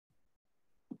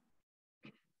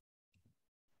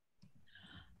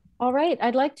All right,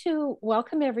 I'd like to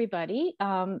welcome everybody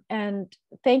and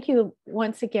thank you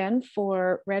once again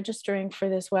for registering for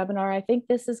this webinar. I think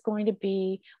this is going to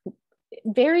be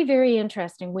very, very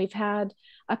interesting. We've had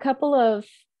a couple of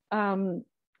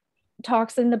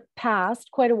talks in the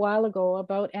past, quite a while ago,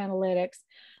 about analytics,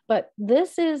 but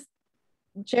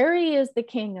Gerry is the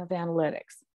king of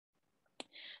analytics.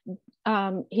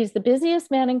 He's the busiest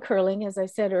man in curling, as I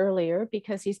said earlier,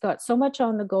 because he's got so much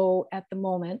on the go at the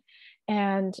moment.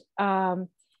 And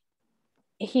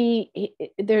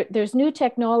there's new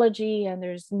technology and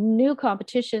there's new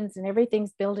competitions and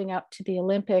everything's building up to the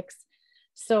Olympics.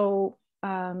 So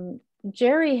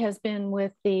Gerry has been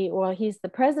he's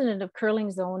the president of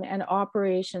Curling Zone and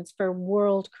operations for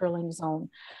World Curling Zone.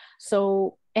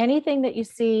 So anything that you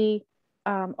see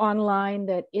online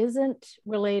that isn't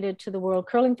related to the World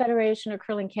Curling Federation or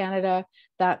Curling Canada,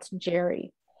 that's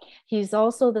Gerry. He's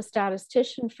also the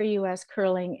statistician for US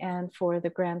Curling and for the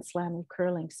Grand Slam of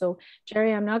Curling. So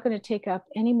Gerry, I'm not going to take up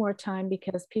any more time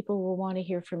because people will want to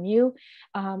hear from you.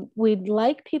 We'd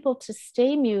like people to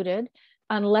stay muted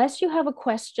unless you have a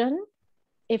question.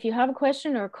 If you have a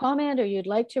question or a comment or you'd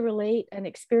like to relate an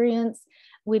experience,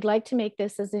 we'd like to make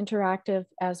this as interactive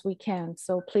as we can.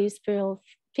 So please feel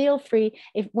free.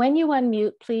 When you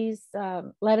unmute, please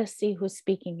let us see who's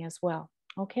speaking as well.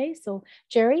 Okay, so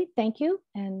Gerry, thank you,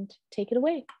 and take it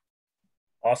away.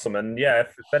 Awesome. And yeah,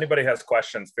 if anybody has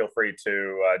questions, feel free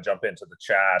to jump into the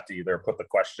chat, either put the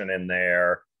question in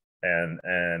there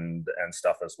and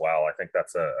stuff as well. I think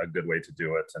that's a good way to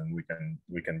do it, and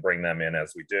we can bring them in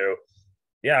as we do.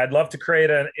 Yeah, I'd love to create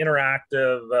an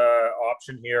interactive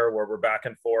option here where we're back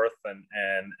and forth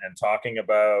and talking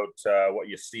about what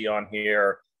you see on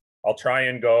here. I'll try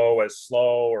and go as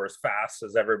slow or as fast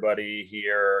as everybody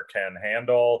here can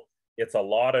handle. It's a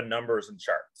lot of numbers and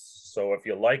charts. So if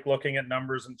you like looking at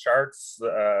numbers and charts,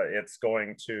 it's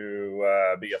going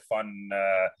to be a fun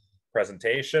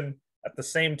presentation. At the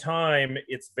same time,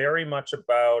 it's very much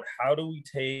about how do we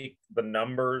take the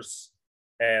numbers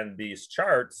and these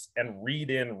charts and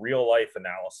read in real life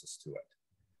analysis to it.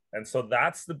 And so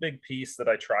that's the big piece that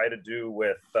I try to do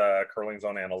with Curling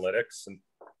Zone Analytics.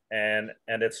 And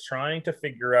it's trying to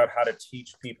figure out how to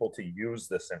teach people to use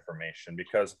this information,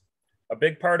 because a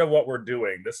big part of what we're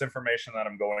doing, this information that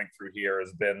I'm going through here,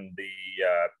 has been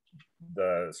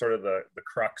the sort of the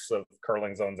crux of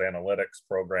Curling Zone's analytics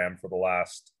program for the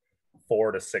last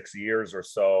 4 to 6 years or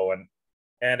so.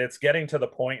 And it's getting to the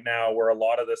point now where a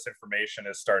lot of this information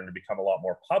is starting to become a lot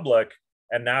more public.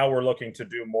 And now we're looking to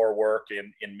do more work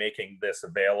in making this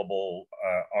available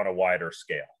on a wider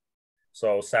scale.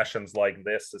 So sessions like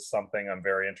this is something I'm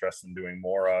very interested in doing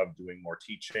more of, doing more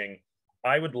teaching.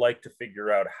 I would like to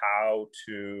figure out how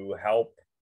to help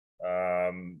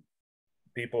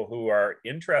people who are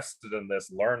interested in this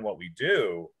learn what we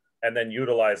do, and then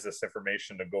utilize this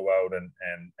information to go out and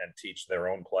teach their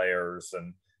own players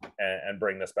and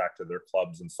bring this back to their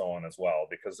clubs and so on as well.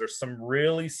 Because there's some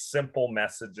really simple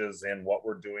messages in what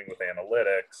we're doing with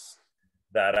analytics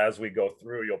that as we go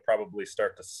through, you'll probably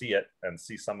start to see it and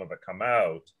see some of it come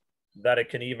out, that it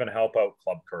can even help out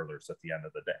club curlers at the end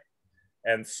of the day.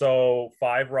 And so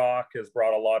Five Rock has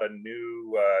brought a lot of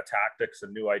new tactics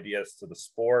and new ideas to the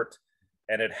sport,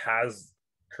 and it has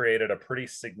created a pretty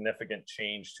significant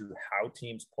change to how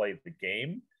teams play the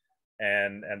game.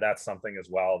 And that's something as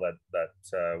well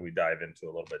that we dive into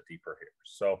a little bit deeper here.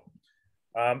 So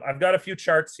I've got a few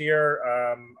charts here.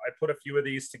 I put a few of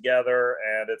these together,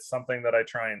 and it's something that I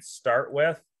try and start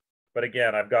with. But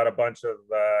again, I've got a bunch of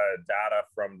data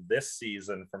from this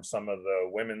season from some of the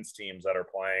women's teams that are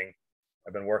playing.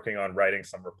 I've been working on writing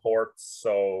some reports.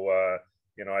 So,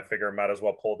 I figure I might as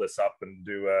well pull this up and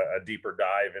do a deeper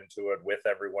dive into it with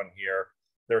everyone here.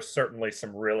 There's certainly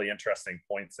some really interesting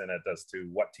points in it as to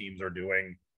what teams are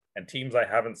doing, and teams I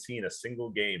haven't seen a single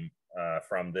game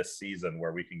from this season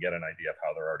where we can get an idea of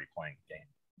how they're already playing the game.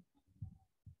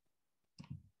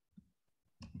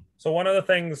 So one of the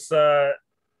things,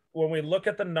 when we look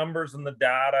at the numbers and the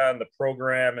data and the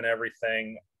program and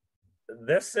everything,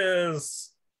 this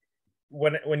is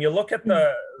when you look at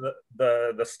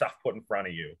the stuff put in front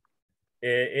of you,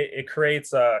 it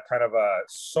creates a kind of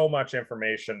so much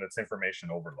information that's information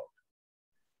overload.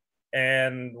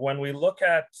 And when we look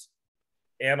at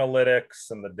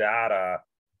analytics and the data,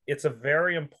 it's a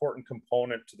very important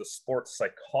component to the sports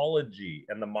psychology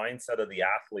and the mindset of the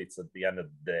athletes at the end of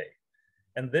the day.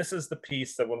 And this is the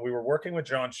piece that when we were working with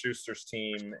John Schuster's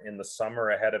team in the summer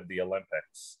ahead of the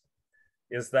Olympics,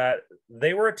 is that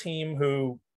they were a team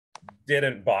who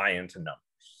didn't buy into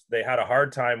numbers. They had a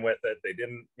hard time with it. They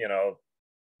didn't,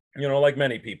 like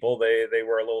many people, they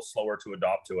were a little slower to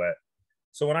adopt to it.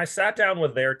 So when I sat down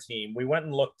with their team, we went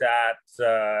and looked at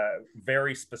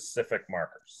very specific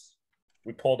markers.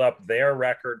 We pulled up their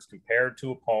records compared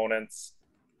to opponents,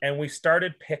 and we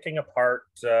started picking apart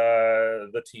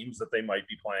the teams that they might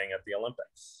be playing at the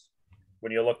Olympics.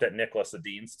 When you looked at Nicholas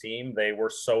Adin's team, they were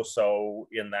so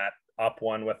in that up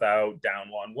one without,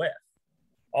 down one with.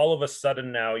 All of a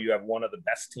sudden now you have one of the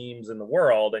best teams in the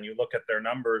world, and you look at their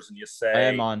numbers and you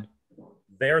say,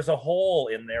 there's a hole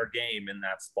in their game in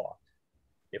that spot.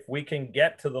 If we can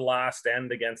get to the last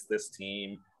end against this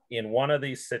team in one of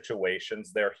these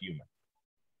situations, they're human.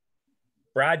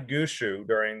 Brad Gushue,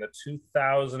 during the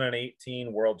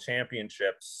 2018 World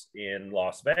Championships in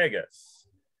Las Vegas,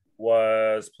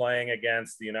 was playing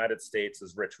against the United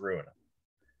States' Rich Ruohonen.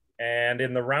 And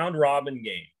in the round robin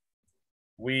game,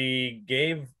 we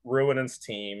gave Ruonen's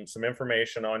team some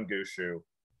information on Gushue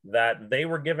that they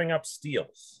were giving up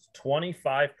steals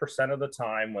 25% of the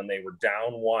time when they were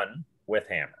down one with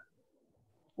hammer.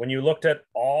 When you looked at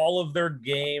all of their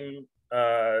game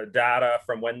data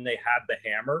from when they had the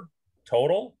hammer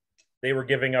total, they were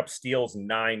giving up steals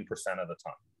 9% of the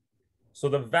time. So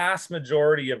the vast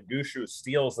majority of Gushue's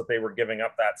steals that they were giving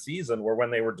up that season were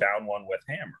when they were down one with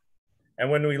hammer. And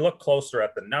when we look closer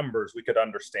at the numbers, we could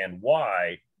understand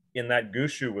why, in that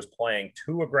Gushue was playing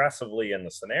too aggressively in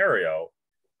the scenario.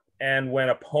 And when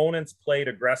opponents played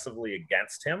aggressively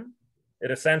against him,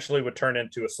 it essentially would turn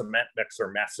into a cement mixer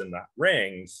mess in the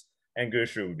rings, and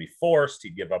Gushue would be forced.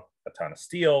 He'd give up a ton of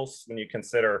steals. When you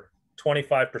consider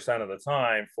 25% of the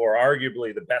time for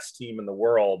arguably the best team in the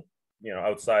world,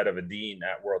 outside of Adin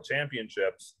at World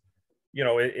Championships,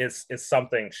 it's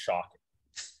something shocking.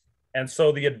 And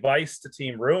so the advice to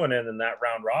Team Ruohonen in that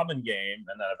round robin game,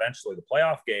 and then eventually the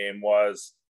playoff game,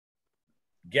 was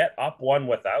get up one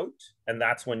without, and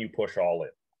that's when you push all in.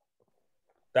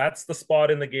 That's the spot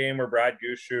in the game where Brad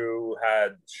Gushue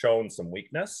had shown some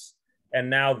weakness, and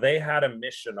now they had a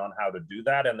mission on how to do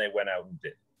that, and they went out and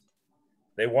did it.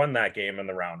 They won that game in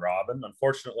the round robin.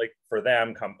 Unfortunately for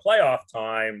them, come playoff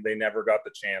time, they never got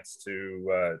the chance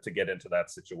to get into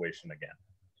that situation again.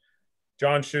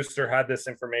 John Shuster had this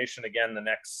information again the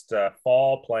next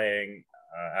fall, playing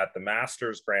at the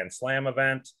Masters Grand Slam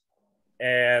event.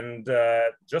 And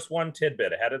just one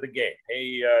tidbit ahead of the game.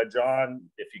 Hey, John,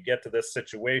 if you get to this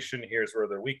situation, here's where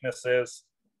their weakness is.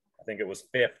 I think it was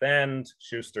fifth end.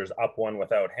 Schuster's up one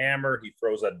without hammer. He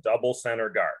throws a double center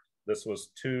guard. This was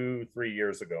 2-3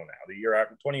 years ago now, the year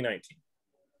after 2019.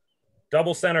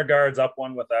 Double center guards up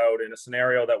one without in a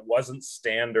scenario that wasn't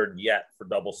standard yet for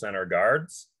double center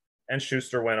guards. And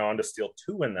Schuster went on to steal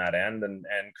two in that end and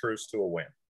cruise to a win.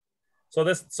 So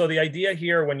the idea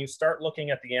here, when you start looking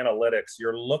at the analytics,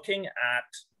 you're looking at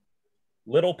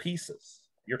little pieces.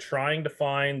 You're trying to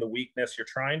find the weakness. You're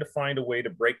trying to find a way to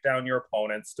break down your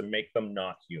opponents to make them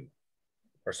not human.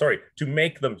 To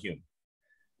make them human.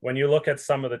 When you look at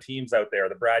some of the teams out there,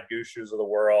 the Brad Gushues of the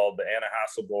world, the Anna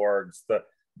Hasselborgs,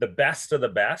 the best of the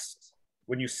best,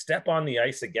 when you step on the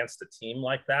ice against a team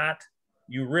like that,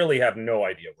 you really have no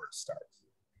idea where to start.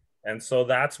 And so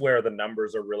that's where the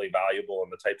numbers are really valuable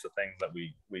and the types of things that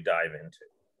we dive into.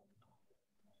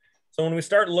 So when we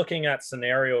start looking at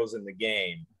scenarios in the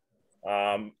game,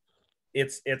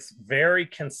 it's very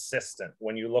consistent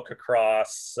when you look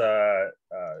across the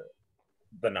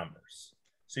numbers.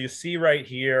 So you see right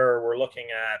here, we're looking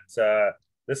at,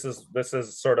 this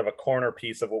is sort of a corner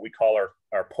piece of what we call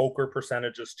our poker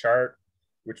percentages chart,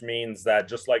 which means that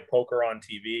just like poker on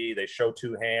TV, they show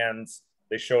two hands,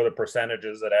 they show the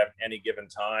percentages at any given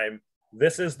time.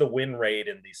 This is the win rate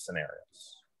in these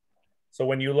scenarios. So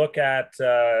when you look at,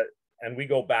 and we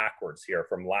go backwards here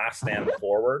from last end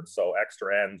forward, so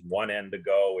extra ends, one end to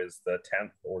go is the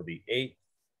 10th or the 8th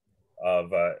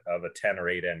of a 10 or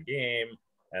 8 end game.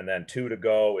 And then 2 to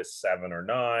go is 7 or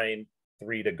 9,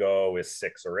 3 to go is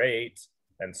 6 or 8,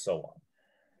 and so on.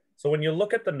 So when you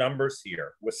look at the numbers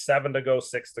here, with 7 to go,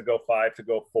 6 to go, 5 to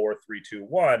go, 4, 3, 2,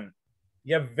 1,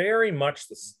 you have very much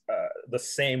the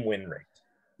same win rate.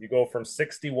 You go from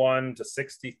 61 to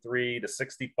 63 to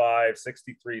 65,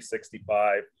 63,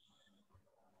 65.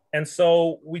 And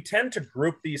so we tend to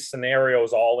group these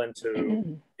scenarios all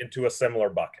into a similar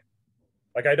bucket.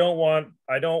 Like I don't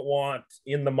want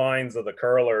in the minds of the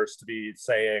curlers to be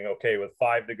saying, okay, with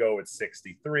 5 to go, it's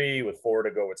 63, with 4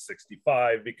 to go, it's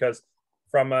 65, because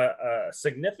from a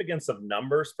significance of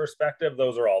numbers perspective,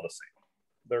 those are all the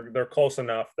same. They're close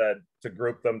enough that to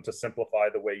group them to simplify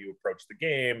the way you approach the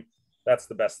game, that's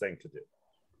the best thing to do.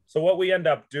 So what we end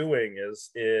up doing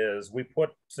is we put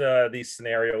these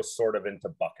scenarios sort of into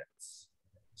buckets.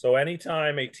 So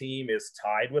anytime a team is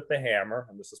tied with the hammer,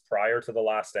 and this is prior to the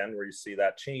last end where you see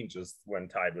that changes when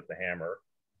tied with the hammer,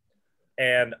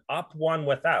 and up one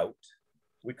without,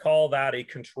 we call that a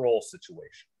control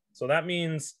situation. So that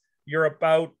means you're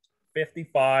about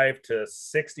 55 to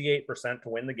 68% to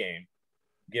win the game,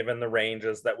 given the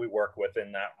ranges that we work with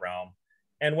in that realm.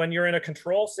 And when you're in a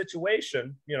control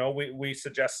situation, you know, we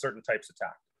suggest certain types of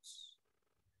tactics.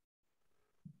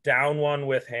 Down one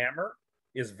with hammer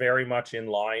is very much in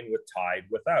line with tied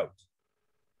without.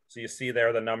 So you see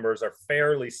there the numbers are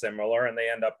fairly similar and they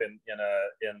end up in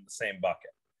the same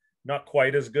bucket. Not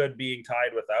quite as good being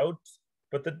tied without,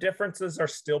 but the differences are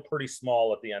still pretty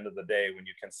small at the end of the day when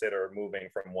you consider moving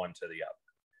from one to the other.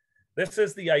 This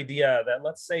is the idea that,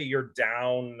 let's say you're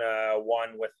down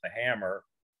one with the hammer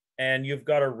and you've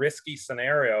got a risky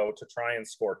scenario to try and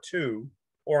score two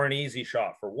or an easy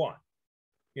shot for one.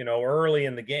 You know, early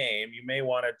in the game, you may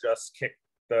want to just kick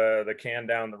the can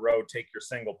down the road, take your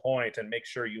single point and make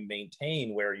sure you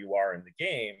maintain where you are in the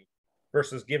game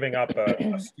versus giving up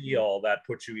a steal that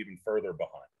puts you even further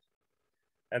behind.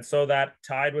 And so that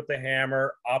tied with the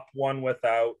hammer, up one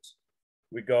without,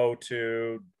 we go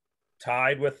to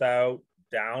tied without,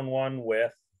 down one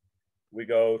with, we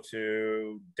go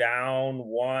to down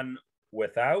one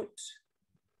without,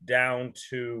 down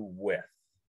two with.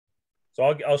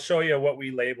 So I'll show you what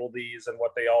we label these and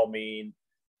what they all mean.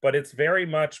 But it's very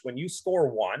much when you score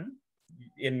one,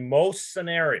 in most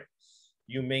scenarios,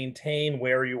 you maintain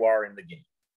where you are in the game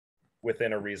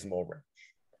within a reasonable range.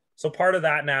 So part of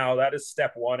that now, that is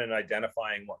step one in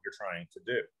identifying what you're trying to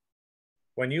do.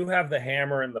 When you have the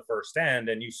hammer in the first end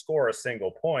and you score a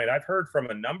single point, I've heard from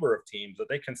a number of teams that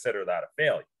they consider that a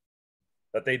failure,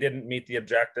 that they didn't meet the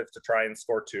objective to try and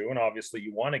score two. And obviously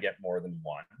you want to get more than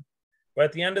one. But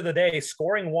at the end of the day,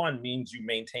 scoring one means you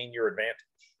maintain your advantage.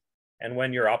 And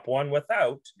when you're up one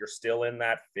without, you're still in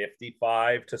that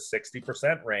 55 to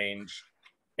 60% range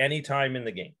anytime in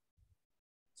the game.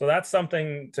 So that's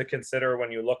something to consider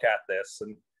when you look at this.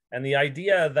 And the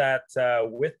idea that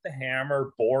with the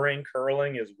hammer, boring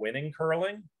curling is winning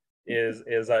curling is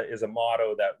a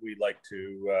motto that we like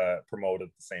to promote at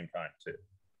the same time too.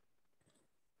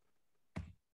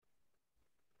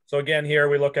 So again, here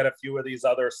we look at a few of these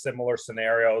other similar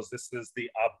scenarios. This is the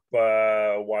up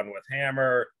one with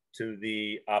hammer to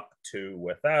the up two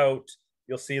without.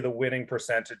 You'll see the winning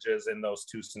percentages in those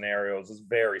two scenarios is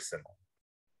very similar.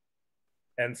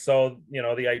 And so, you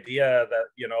know, the idea that,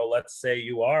 you know, let's say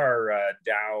you are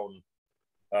down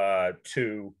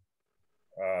two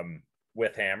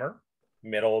with hammer,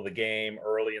 middle of the game,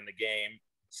 early in the game,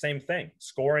 same thing.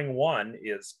 Scoring one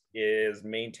is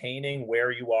maintaining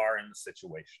where you are in the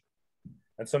situation.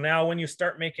 And so now when you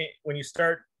start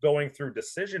going through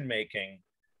decision making,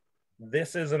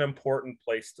 this is an important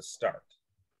place to start.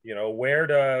 You know, where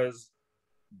does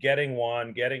getting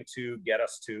one, getting two get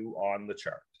us to on the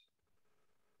chart?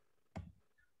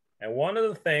 And one of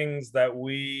the things that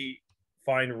we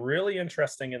find really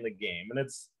interesting in the game, and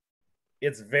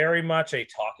it's very much a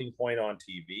talking point on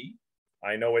TV.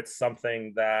 I know it's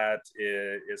something that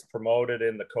is promoted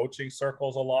in the coaching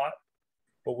circles a lot,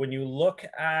 but when you look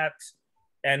at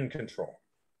end control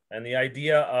and the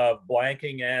idea of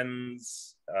blanking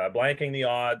ends, blanking the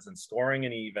odds and scoring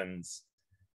in evens,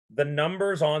 the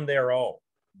numbers on their own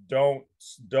don't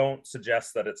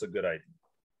suggest that it's a good idea.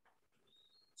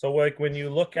 So like when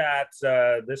you look at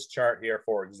this chart here,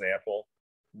 for example,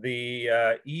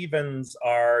 the evens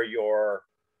are your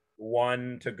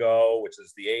 1 to go, which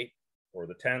is the 8 or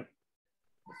the 10th,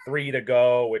 3 to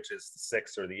go, which is the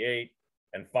 6 or the 8,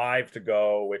 and 5 to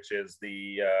go, which is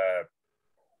the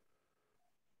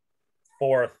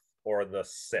 4th or the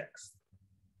 6th.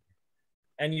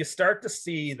 And you start to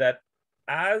see that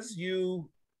as you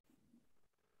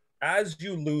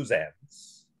lose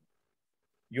ends,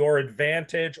 your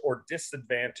advantage or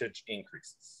disadvantage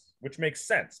increases, which makes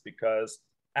sense because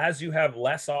as you have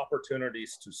less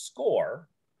opportunities to score,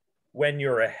 when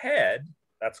you're ahead,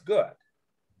 that's good.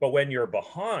 But when you're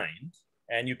behind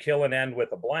and you kill an end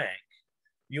with a blank,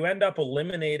 you end up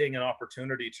eliminating an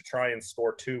opportunity to try and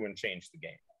score two and change the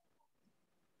game.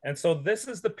 And so this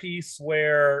is the piece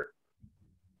where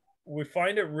we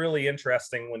find it really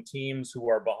interesting when teams who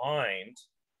are behind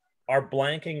are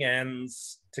blanking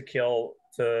ends to kill,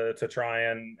 to try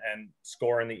and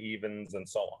score in the evens and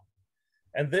so on.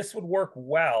 And this would work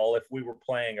well if we were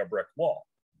playing a brick wall.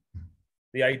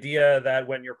 The idea that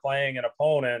when you're playing an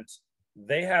opponent,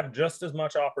 they have just as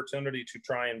much opportunity to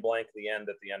try and blank the end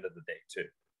at the end of the day too.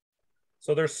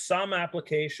 So there's some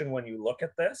application when you look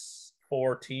at this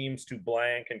for teams to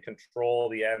blank and control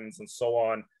the ends and so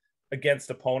on against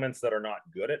opponents that are not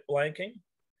good at blanking.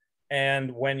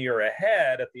 And when you're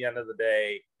ahead at the end of the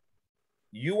day,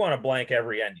 you want to blank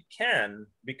every end you can,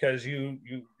 because you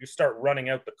start running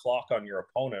out the clock on your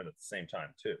opponent at the same time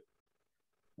too.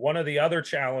 One of the other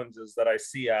challenges that I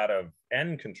see out of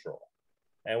end control,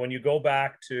 and when you go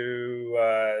back to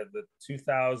the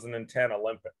 2010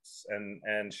 Olympics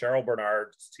and Cheryl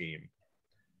Bernard's team,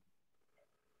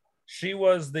 she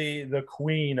was the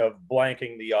queen of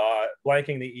blanking the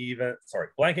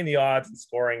odds and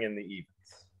scoring in the evens.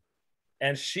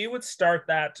 And she would start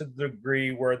that to the degree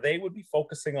where they would be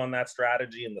focusing on that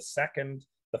strategy in the second,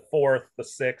 the fourth, the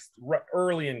sixth,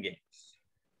 early in games.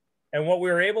 And what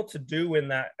we were able to do in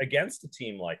that against a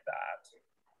team like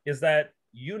that is that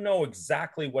you know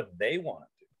exactly what they want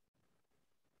to do.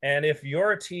 And if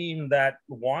you're a team that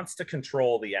wants to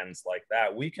control the ends like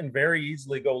that, we can very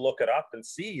easily go look it up and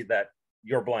see that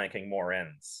you're blanking more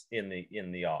ends in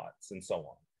the odds and so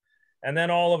on. And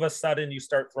then all of a sudden you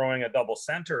start throwing a double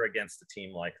center against a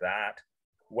team like that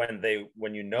when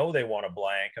you know they want to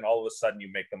blank, and all of a sudden you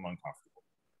make them uncomfortable.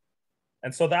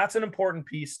 And so that's an important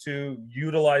piece to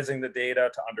utilizing the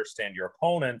data to understand your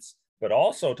opponents, but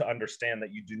also to understand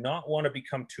that you do not want to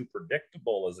become too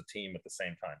predictable as a team at the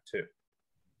same time too.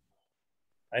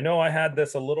 I know I had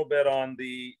this a little bit on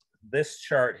this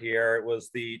chart here. It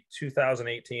was the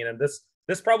 2018, and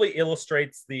this probably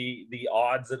illustrates the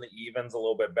odds and the evens a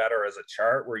little bit better as a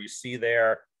chart, where you see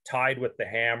there tied with the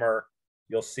hammer.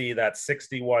 You'll see that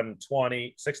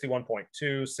 61.20, 61.2,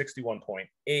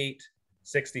 61.8,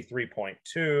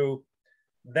 63.2.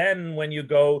 Then when you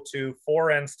go to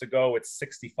 4 ends to go, it's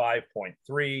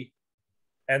 65.3.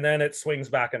 And then it swings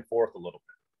back and forth a little bit.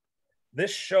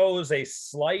 This shows a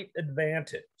slight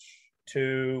advantage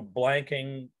to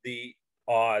blanking the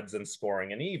odds and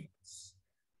scoring an evens.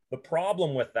 The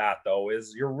problem with that, though,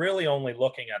 is you're really only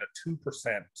looking at a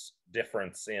 2%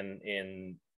 difference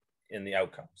in the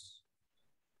outcomes.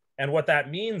 And what that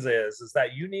means is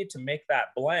that you need to make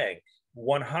that blank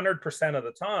 100% of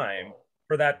the time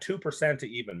for that 2% to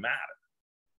even matter.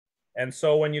 And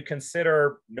so when you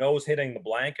consider nose hitting the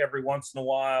blank every once in a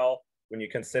while, when you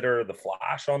consider the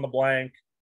flash on the blank,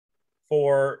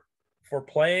 for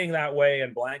playing that way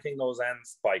and blanking those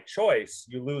ends by choice,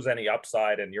 you lose any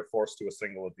upside and you're forced to a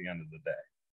single at the end of the day.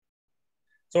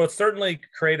 So it's certainly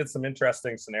created some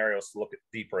interesting scenarios to look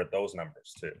deeper at those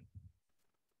numbers too.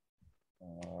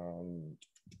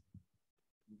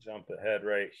 Jump ahead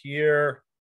right here.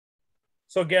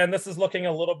 So again, this is looking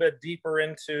a little bit deeper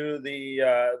into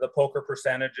the poker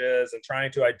percentages and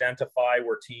trying to identify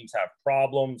where teams have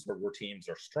problems or where teams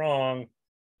are strong.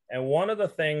 And one of the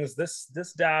things,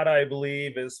 this data, I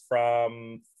believe, is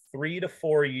from 3 to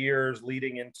 4 years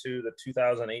leading into the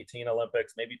 2018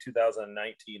 Olympics, maybe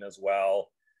 2019 as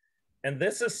well. And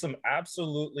this is some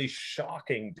absolutely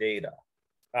shocking data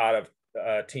out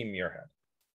of Team Muirhead.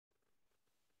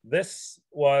 This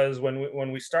was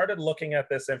when we started looking at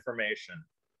this information.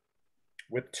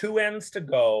 With 2 ends to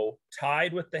go,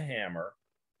 tied with the hammer,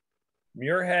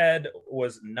 Muirhead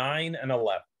was 9 and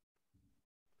 11.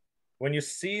 When you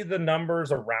see the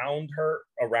numbers around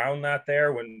that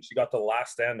there, when she got to the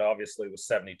last end, obviously it was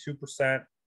 72%.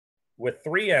 With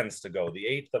 3 ends to go, the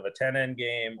 8th of a 10-end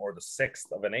game or the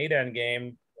 6th of an 8-end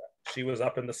game, she was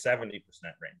up in the 70%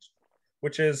 range,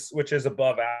 which is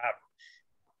above average.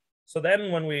 So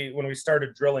then when we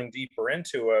started drilling deeper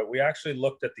into it, we actually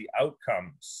looked at the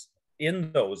outcomes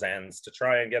in those ends to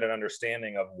try and get an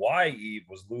understanding of why Eve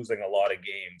was losing a lot of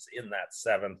games in that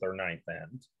 7th or 9th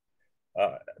end,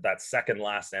 that second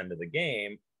last end of the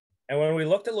game. And when we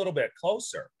looked a little bit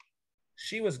closer,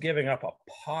 she was giving up a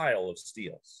pile of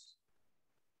steals.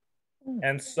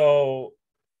 And so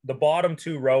the bottom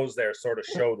 2 rows there sort of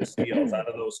show the steals. Out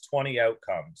of those 20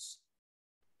 outcomes,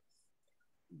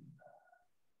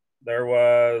 there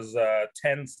was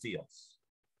 10 steals.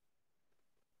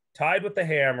 Tied with the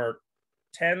hammer,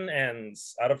 10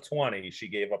 ends out of 20, she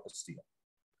gave up a steal.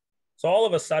 So all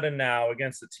of a sudden now,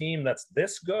 against a team that's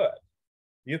this good,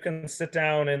 you can sit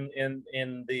down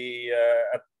in the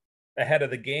ahead of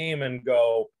the game and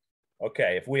go,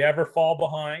 okay, if we ever fall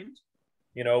behind,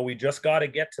 we just got to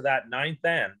get to that 9th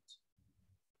end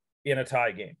in a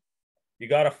tie game. You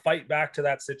got to fight back to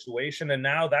that situation, and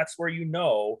now that's where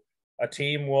a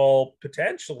team will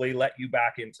potentially let you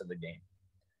back into the game.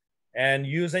 And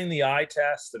using the eye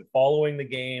test and following the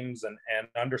games and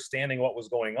understanding what was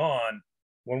going on,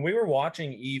 when we were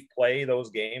watching Eve play those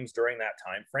games during that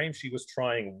time frame, she was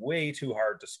trying way too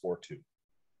hard to score 2.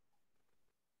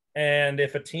 And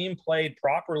if a team played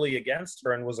properly against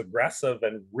her and was aggressive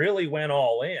and really went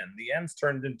all in, the ends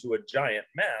turned into a giant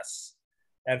mess.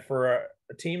 And for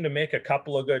a team to make a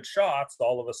couple of good shots,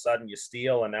 all of a sudden you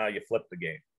steal and now you flip the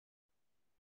game.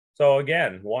 So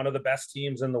again, one of the best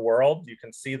teams in the world. You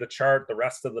can see the chart, the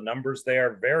rest of the numbers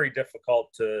there, very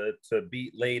difficult to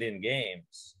beat late in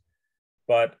games.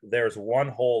 But there's one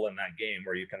hole in that game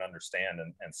where you can understand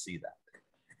and see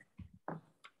that.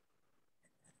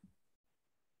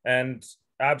 And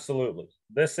absolutely,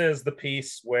 this is the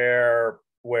piece where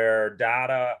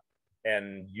data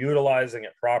and utilizing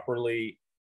it properly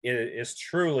is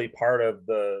truly part of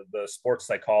the sports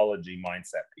psychology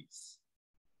mindset piece.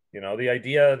 You know, the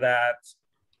idea that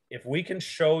if we can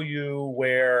show you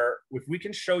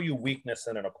weakness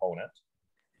in an opponent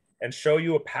and show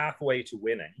you a pathway to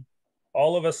winning,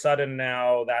 all of a sudden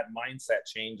now that mindset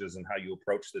changes in how you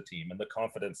approach the team and the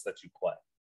confidence that you play.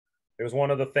 It was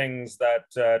one of the things that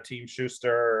Team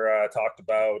Schuster talked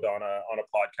about on a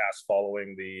podcast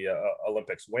following the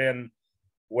Olympics win,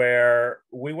 where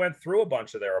we went through a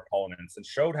bunch of their opponents and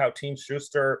showed how Team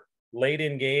Schuster late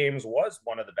in games was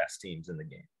one of the best teams in the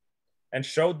game and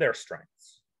showed their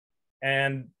strengths.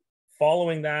 And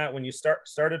following that, when you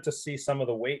started to see some of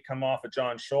the weight come off of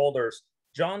John's shoulders,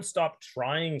 John stopped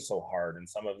trying so hard in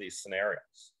some of these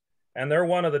scenarios. And they're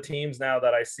one of the teams now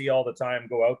that I see all the time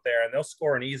go out there and they'll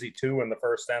score an easy 2 in the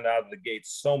first end out of the gate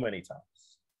so many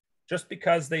times, just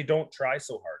because they don't try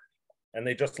so hard and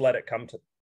they just let it come to them.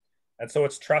 And so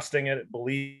it's trusting it,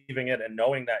 believing it, and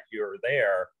knowing that you're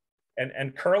there.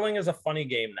 And curling is a funny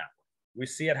game now. We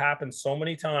see it happen so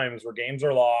many times where games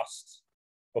are lost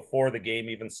before the game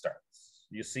even starts.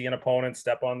 You see an opponent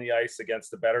step on the ice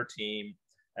against a better team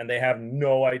and they have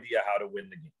no idea how to win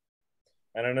the game.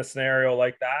 And in a scenario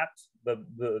like that,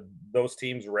 those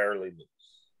teams rarely lose.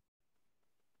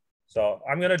 So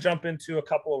I'm going to jump into a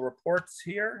couple of reports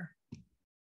here.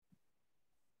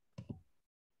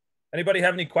 Anybody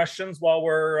have any questions while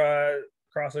we're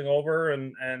crossing over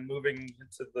and moving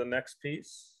into the next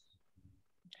piece?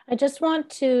 I just want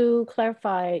to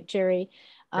clarify, Gerry,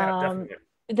 the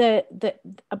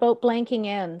about blanking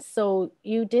ends. So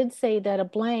you did say that a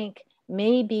blank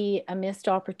may be a missed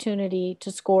opportunity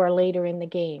to score later in the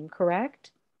game,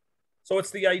 correct? So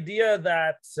it's the idea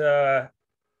that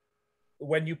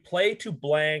when you play to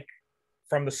blank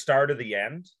from the start to the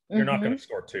end, you're not going to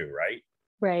score 2, right?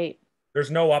 Right.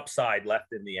 There's no upside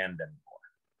left in the end anymore.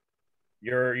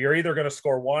 You're either going to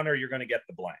score 1 or you're going to get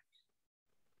the blank.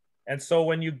 And so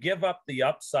when you give up the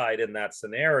upside in that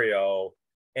scenario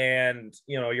and,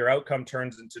 you know, your outcome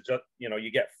turns into just, you know,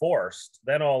 you get forced,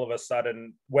 then all of a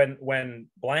sudden when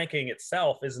blanking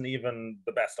itself isn't even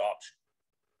the best option.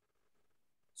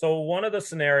 So one of the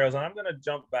scenarios, and I'm going to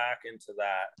jump back into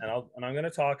that, and I'm going to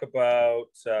talk about,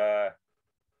 I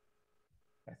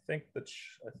think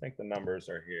the numbers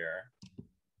are here.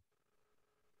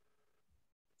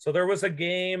 So there was a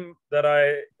game that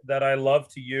I love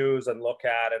to use and look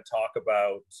at and talk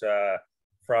about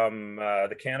from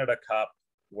the Canada Cup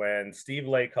when Steve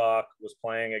Laycock was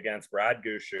playing against Brad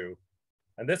Gushue.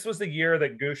 And this was the year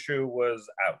that Gushue was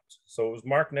out. So it was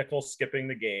Mark Nichols skipping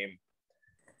the game.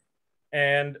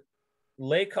 And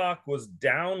Laycock was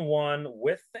down 1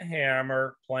 with the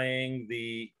hammer playing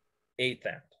the 8th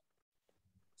end.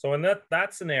 So in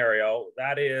that scenario,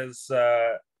 that is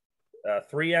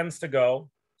 3 ends to go,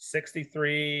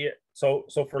 63. So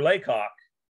for Laycock,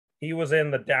 he was in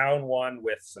the down 1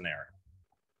 with scenario.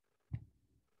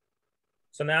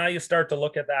 So now you start to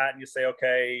look at that and you say,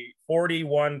 okay,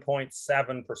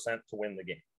 41.7% to win the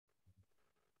game.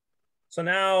 So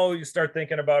now you start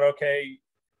thinking about, okay,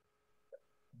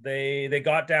 they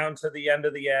got down to the end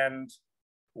of the end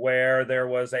where there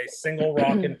was a single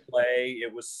rock in play.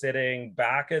 It was sitting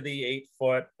back of the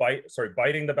 8-foot,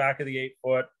 biting the back of the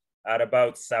 8-foot at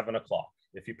about 7 o'clock.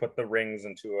 If you put the rings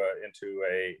into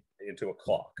a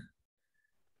clock.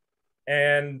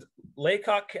 And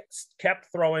Laycock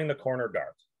kept throwing the corner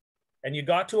guard. And you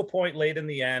got to a point late in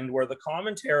the end where the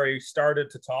commentary started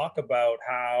to talk about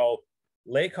how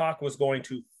Laycock was going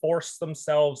to force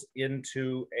themselves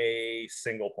into a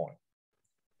single point,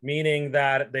 meaning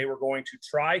that they were going to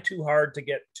try too hard to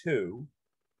get 2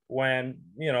 when,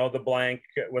 you know, the blank,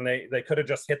 when they could have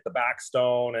just hit the back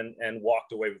stone and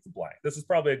walked away with the blank. This is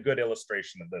probably a good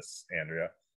illustration of this,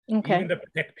 Andrea. Okay. Even to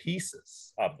pick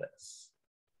pieces of this.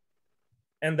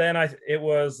 And then it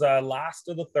was last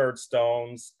of the third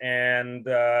stones, and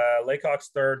Laycock's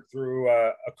third threw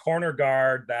a corner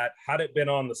guard that, had it been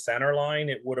on the center line,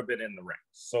 it would have been in the rings.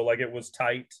 So like it was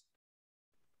tight.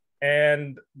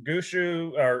 And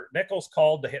Nichols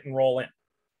called the hit and roll in.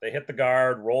 They hit the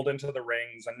guard, rolled into the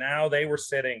rings, and now they were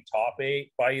sitting top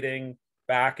 8 biting,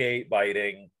 back 8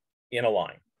 biting in a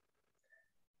line.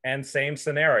 And same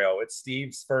scenario, it's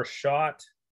Steve's first shot.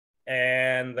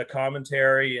 And the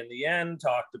commentary in the end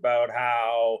talked about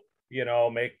how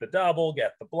make the double,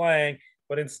 get the blank.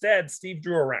 But instead, Steve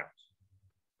drew around.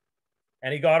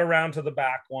 And he got around to the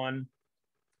back one.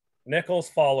 Nichols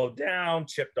followed down,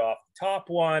 chipped off the top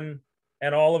one.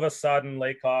 And all of a sudden,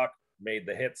 Laycock made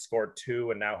the hit, scored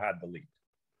 2, and now had the lead.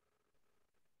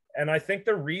 And I think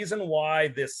the reason why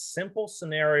this simple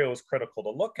scenario is critical to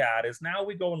look at is now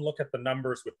we go and look at the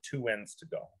numbers with 2 ends to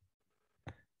go.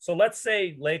 So let's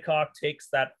say Laycock takes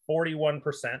that 41%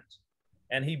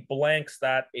 and he blanks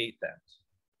that 8th end.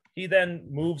 He then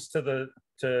moves to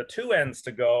 2 ends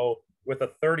to go with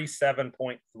a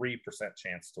 37.3%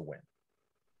 chance to win.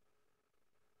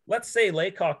 Let's say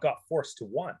Laycock got forced to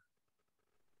 1.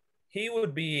 He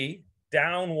would be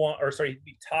down 1, or sorry, he'd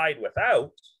be tied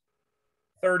without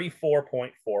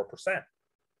 34.4%.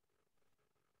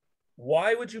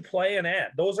 Why would you play an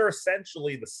end? Those are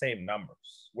essentially the same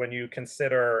numbers when you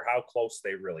consider how close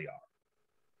they really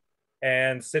are.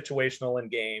 And situational in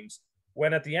games,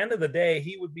 when at the end of the day,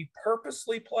 he would be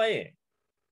purposely playing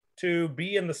to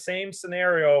be in the same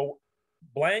scenario,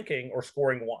 blanking or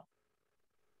scoring 1.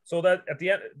 So that at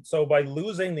the end, so by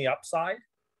losing the upside,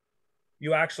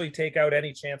 you actually take out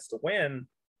any chance to win.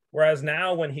 Whereas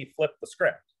now when he flipped the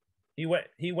script,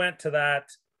 he went to that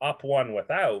up 1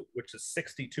 without, which is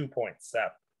 62.7.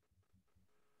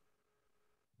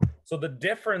 So the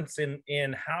difference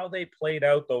in how they played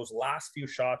out those last few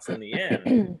shots in the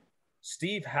end,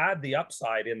 Steve had the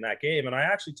upside in that game. And I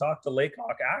actually talked to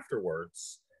Laycock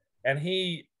afterwards, and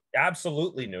he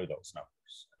absolutely knew those numbers.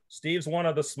 Steve's one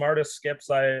of the smartest skips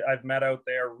I've met out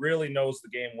there, really knows the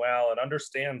game well and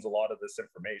understands a lot of this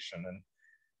information.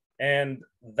 And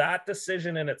that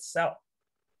decision in itself,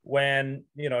 when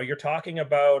you're talking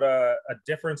about a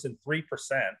difference in 3%,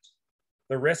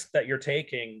 the risk that you're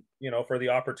taking, for the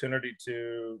opportunity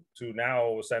to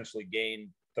now essentially gain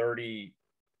 30,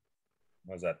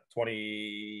 what was that,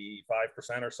 25%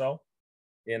 or so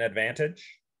in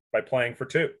advantage by playing for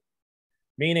 2.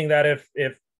 Meaning that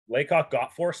if Laycock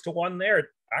got forced to 1 there, it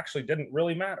actually didn't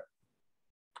really matter.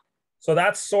 So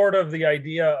that's sort of the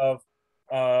idea of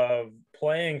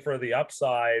playing for the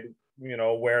upside,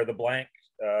 where the blank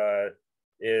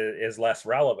is less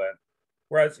relevant.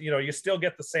 Whereas, you still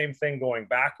get the same thing going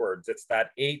backwards. It's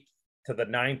that 8th to the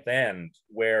 9th end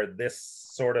where this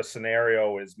sort of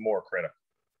scenario is more critical.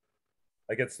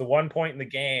 Like it's the one point in the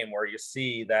game where you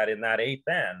see that in that 8th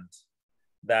end,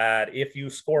 that if you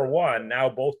score 1, now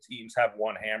both teams have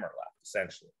 1 hammer left,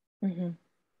 essentially. Mm-hmm.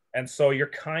 And so you're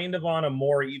kind of on a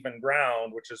more even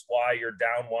ground, which is why your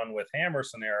down 1 with hammer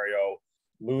scenario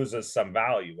loses some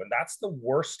value. And that's the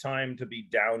worst time to be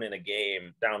down in a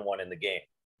game, down 1 in the game,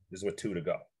 is with 2 to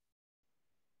go.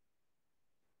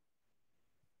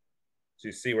 So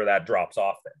you see where that drops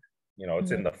off there.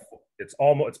 It's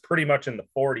mm-hmm. It's pretty much in the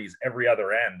 40s every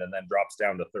other end, and then drops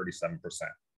down to 37%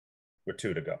 with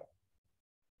 2 to go.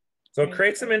 So it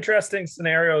creates some interesting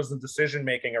scenarios and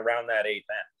decision-making around that 8th end.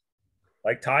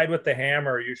 Like tied with the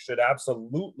hammer, you should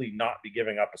absolutely not be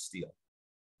giving up a steal.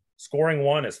 Scoring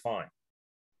 1 is fine.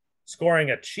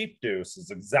 Scoring a cheap deuce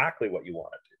is exactly what you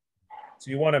want to do.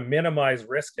 So you want to minimize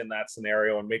risk in that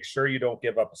scenario and make sure you don't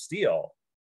give up a steal,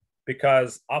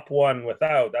 because up 1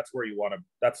 without, that's where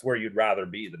you'd rather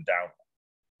be than down 1.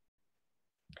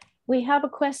 We have a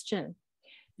question.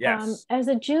 Yes. As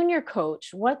a junior coach,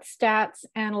 what stats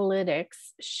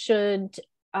analytics should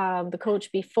the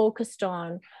coach be focused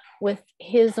on with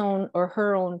his own or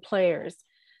her own players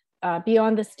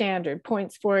beyond the standard,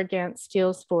 points for against,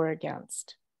 steals for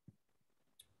against?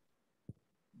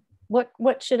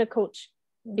 What should a coach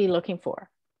be looking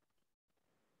for?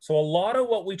 So a lot of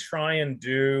what we try and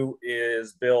do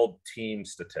is build team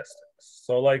statistics.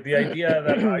 So like the idea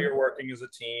that how you're working as a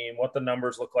team, what the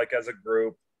numbers look like as a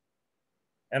group.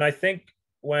 And I think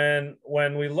when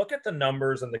we look at the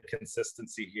numbers and the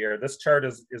consistency here, this chart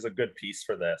is a good piece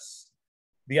for this.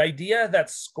 The idea that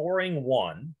scoring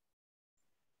 1,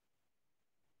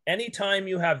 anytime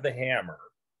you have the hammer,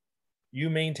 you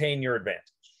maintain your advantage.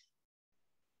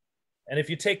 And if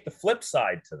you take the flip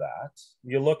side to that,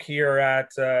 you look here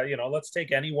at, let's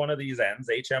take any one of these ends.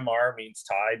 HMR means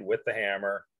tied with the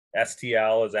hammer.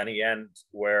 STL is any end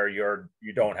where you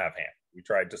don't have hammer. We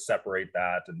tried to separate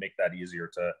that and make that easier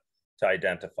to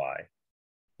identify.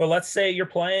 But let's say you're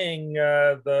playing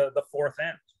the 4th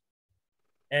end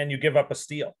and you give up a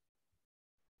steal.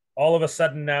 All of a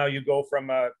sudden now you go from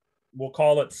we'll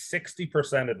call it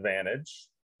 60% advantage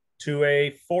to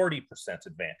a 40%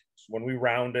 advantage when we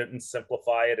round it and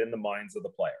simplify it in the minds of the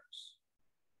players.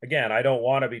 Again, I don't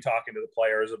want to be talking to the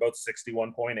players about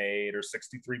 61.8 or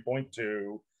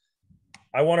 63.2.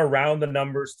 I want to round the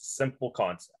numbers to simple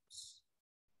concepts.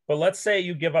 But let's say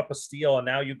you give up a steal and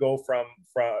now you go from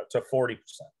to 40%.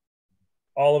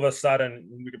 All of a sudden,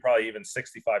 we could probably even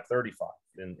 65-35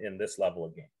 in this level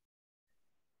of game.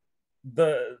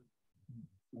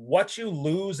 What you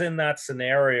lose in that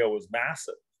scenario is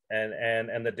massive,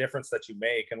 and the difference that you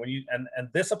make. And when you and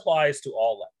this applies to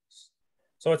all levels.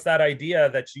 So it's that idea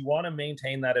that you want to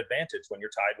maintain that advantage when you're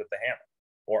tied with the hammer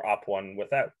or up one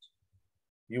without.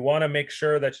 You want to make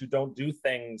sure that you don't do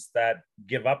things that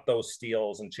give up those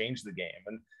steals and change the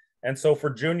game. And so for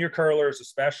junior curlers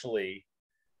especially,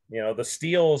 the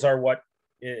steals are what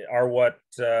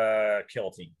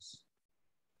kill teams.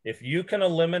 If you can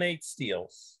eliminate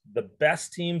steals, the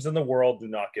best teams in the world do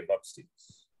not give up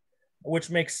steals, which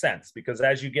makes sense because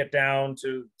as you get down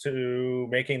to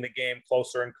making the game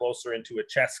closer and closer into a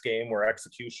chess game where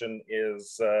execution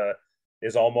is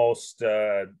almost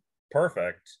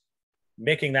perfect,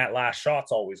 making that last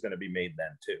shot's always going to be made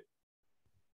then too.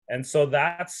 And so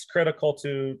that's critical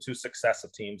to success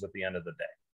of teams at the end of the day.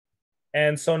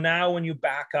 And so now when you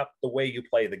back up the way you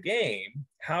play the game,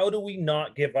 how do we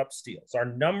not give up steals? Our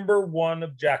number one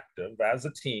objective as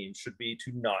a team should be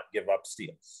to not give up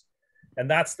steals. And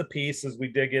that's the piece as we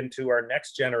dig into our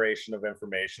next generation of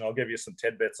information. I'll give you some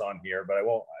tidbits on here, but I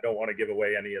don't want to give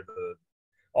away any of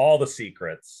all the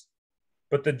secrets.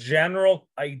 But the general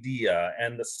idea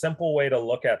and the simple way to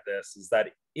look at this is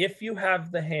that if you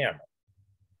have the hammer,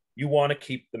 you want to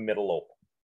keep the middle open.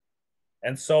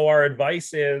 And so our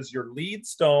advice is your lead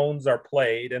stones are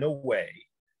played in a way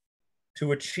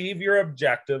to achieve your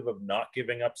objective of not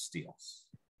giving up steals.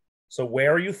 So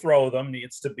where you throw them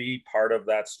needs to be part of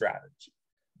that strategy.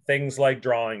 Things like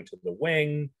drawing to the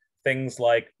wing, things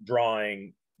like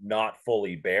drawing not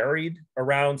fully buried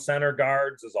around center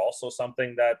guards is also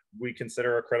something that we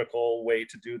consider a critical way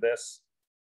to do this.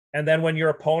 And then when your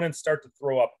opponents start to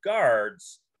throw up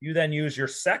guards, you then use your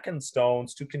second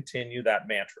stones to continue that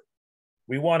mantra.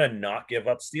 We want to not give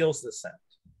up steals this end.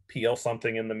 Peel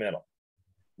something in the middle.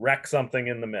 Wreck something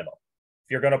in the middle.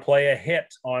 If you're going to play a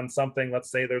hit on something,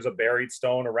 let's say there's a buried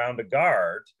stone around a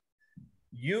guard,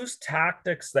 use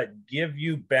tactics that give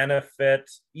you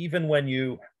benefit even when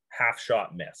you half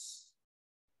shot miss.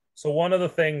 So one of the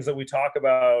things that we talk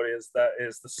about is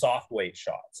the soft weight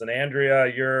shots. And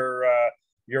Andrea,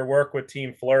 your work with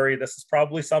Team Fleury, this is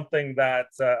probably something that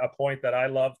a point that I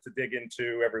love to dig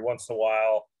into every once in a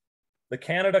while. The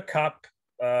Canada Cup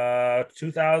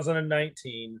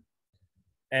 2019.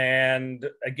 And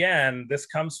again, this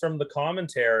comes from the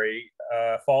commentary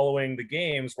following the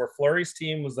games where Fleury's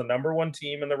team was the number one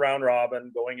team in the round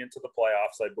robin going into the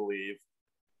playoffs, I believe.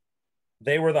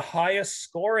 They were the highest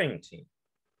scoring team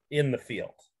in the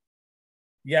field.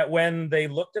 Yet when they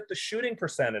looked at the shooting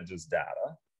percentages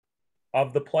data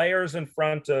of the players in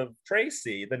front of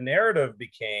Tracy, the narrative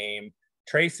became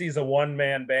Tracy's a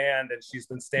one-man band and she's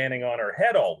been standing on her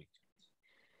head all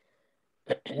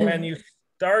weekend. When you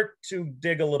start to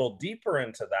dig a little deeper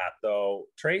into that, though,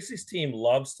 Tracy's team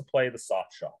loves to play the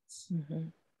soft shots. Mm-hmm.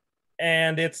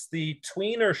 And it's the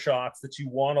tweener shots that you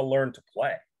want to learn to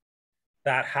play.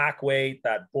 That hack weight,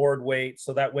 that board weight,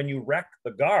 so that when you wreck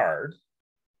the guard,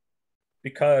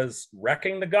 because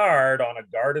wrecking the guard on a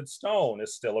guarded stone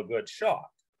is still a good shot.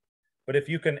 But if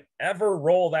you can ever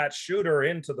roll that shooter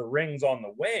into the rings on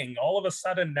the wing, all of a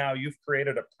sudden now you've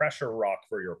created a pressure rock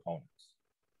for your opponent.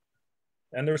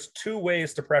 And there's two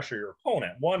ways to pressure your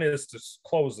opponent. One is to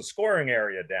close the scoring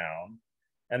area down,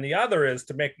 and the other is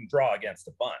to make them draw against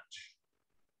a bunch.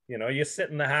 You sit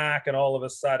in the hack and all of a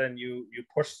sudden you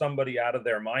push somebody out of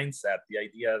their mindset, the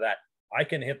idea that I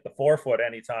can hit the 4-foot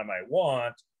anytime I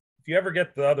want. If you ever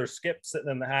get the other skip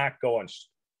sitting in the hack going,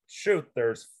 shoot,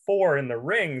 there's 4 in the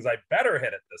rings, I better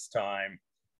hit it this time.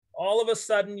 All of a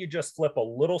sudden you just flip a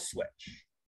little switch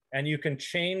and you can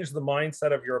change the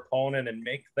mindset of your opponent and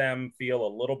make them feel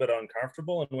a little bit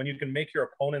uncomfortable. And when you can make your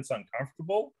opponents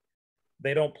uncomfortable,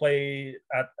 they don't play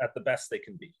at the best they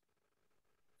can be.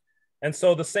 And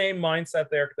so the same mindset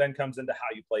there then comes into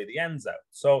how you play the ends out.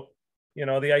 So,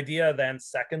 the idea then,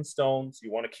 second stones,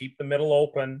 you want to keep the middle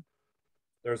open.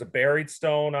 There's a buried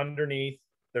stone underneath.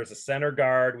 There's a center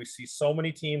guard. We see so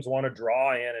many teams want to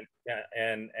draw in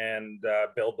and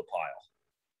build the pile.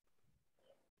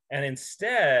 And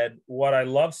instead, what I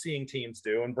love seeing teams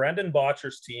do, and Brendan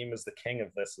Botcher's team is the king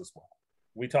of this as well.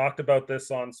 We talked about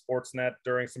this on Sportsnet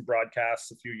during some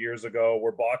broadcasts a few years ago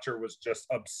where Botcher was just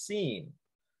obscene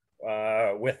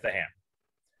with the hammer.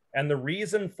 And the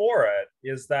reason for it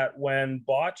is that when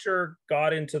Botcher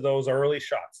got into those early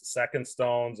shots, the second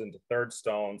stones into third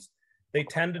stones, they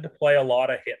tended to play a lot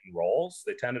of hit and rolls.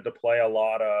 They tended to play a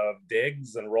lot of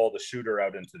digs and roll the shooter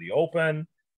out into the open,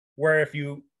 where if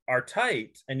you are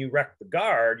tight and you wreck the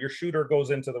guard, your shooter goes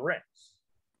into the rings.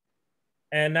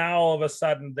 And now all of a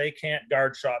sudden they can't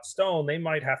guard shot stone. They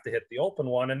might have to hit the open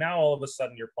one. And now all of a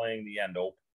sudden you're playing the end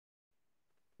open.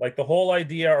 Like the whole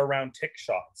idea around tick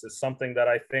shots is something that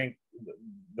I think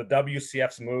the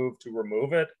WCF's move to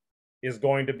remove it is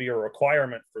going to be a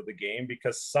requirement for the game,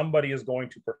 because somebody is going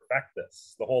to perfect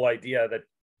this. The whole idea that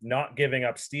not giving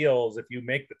up steals, if you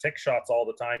make the tick shots all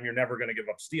the time, you're never going to give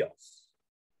up steals.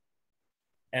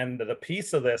 And the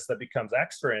piece of this that becomes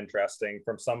extra interesting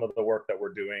from some of the work that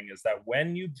we're doing is that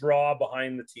when you draw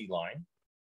behind the tee line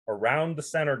around the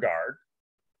center guard,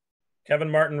 Kevin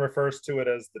Martin refers to it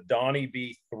as the Donnie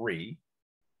B3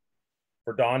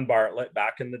 for Don Bartlett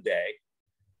back in the day,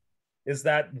 is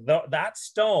that that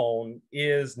stone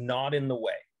is not in the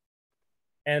way.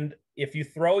 And if you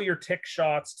throw your tick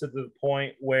shots to the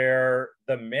point where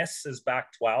the miss is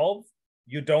back 12,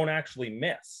 you don't actually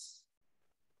miss.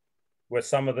 With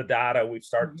some of the data we've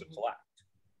started to collect,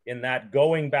 in that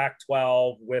going back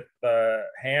 12 with the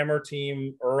hammer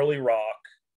team early rock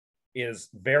is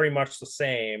very much the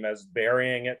same as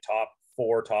burying it top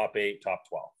 4, top 8, top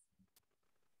 12.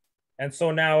 And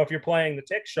so now if you're playing the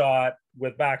tick shot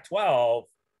with back 12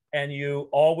 and you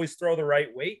always throw the right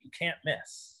weight, you can't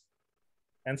miss.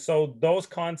 And so those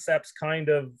concepts kind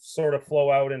of sort of flow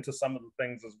out into some of the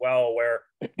things as well, where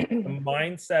the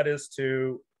mindset is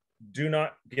to do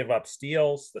not give up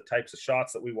steals, the types of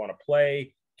shots that we want to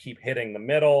play, keep hitting the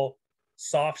middle,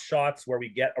 soft shots where we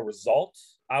get a result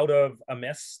out of a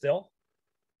miss still.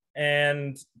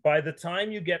 And by the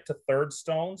time you get to third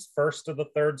stones, first of the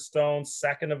third stones,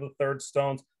 second of the third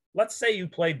stones, let's say you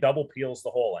play double peels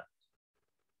the whole end.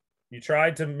 You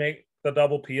tried to make the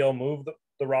double peel, move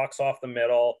the rocks off the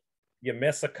middle, you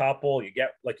miss a couple, you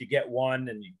get one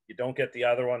and you don't get the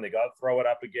other one. They got to throw it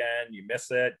up again. You miss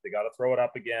it. They got to throw it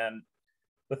up again.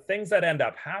 The things that end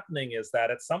up happening is that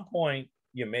at some point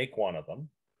you make one of them,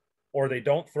 or they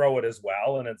don't throw it as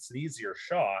well and it's an easier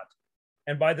shot.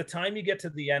 And by the time you get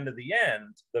to the end of the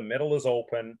end, the middle is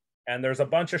open and there's a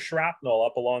bunch of shrapnel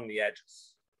up along the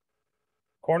edges.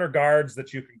 Corner guards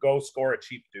that you can go score a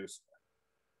cheap deuce.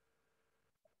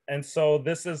 And so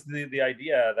this is the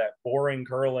idea that boring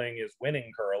curling is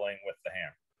winning curling with the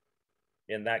hammer.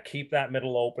 In that, keep that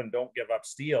middle open, don't give up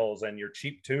steals, and your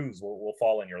cheap twos will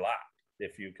fall in your lap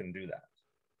if you can do that.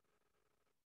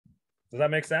 Does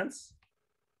that make sense?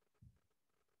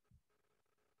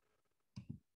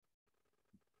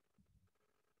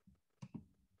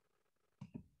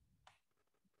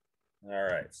 All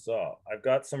right, so I've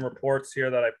got some reports here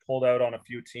that I pulled out on a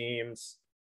few teams.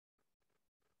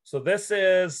 So this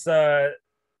is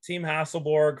Team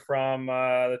Hasselborg from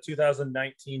the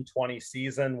 2019-20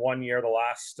 season, 1 year, the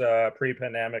last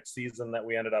pre-pandemic season that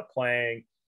we ended up playing.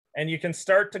 And you can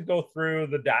start to go through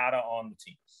the data on the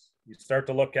teams. You start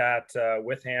to look at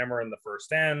with hammer in the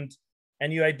first end,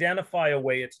 and you identify a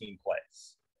way a team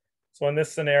plays. So in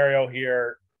this scenario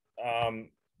here,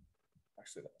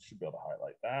 actually, I should be able to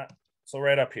highlight that. So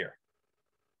right up here.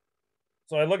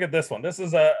 So I look at this one. This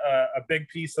is a big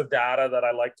piece of data that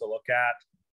I like to look at.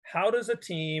 How does a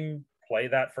team play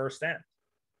that first end?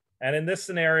 And in this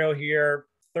scenario here,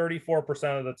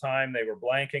 34% of the time they were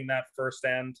blanking that first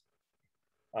end.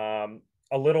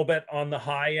 A little bit on the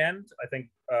high end. I think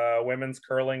women's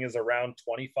curling is around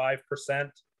 25%.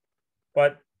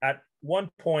 But at one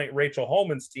point, Rachel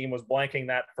Holman's team was blanking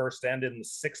that first end in the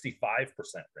 65%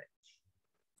 range.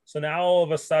 So now all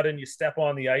of a sudden you step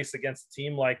on the ice against a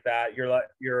team like that,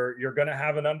 you're going to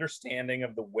have an understanding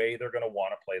of the way they're going to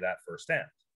want to play that first end.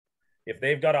 If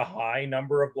they've got a high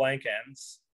number of blank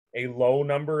ends, a low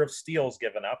number of steals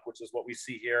given up, which is what we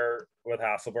see here with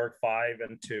Hasselborg, 5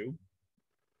 and 2,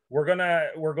 we're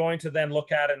going to then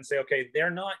look at it and say, okay, they're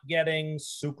not getting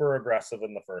super aggressive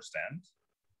in the first end.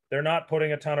 They're not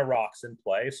putting a ton of rocks in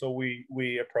play, so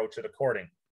we approach it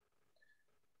accordingly.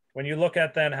 When you look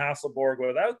at then Hasselborg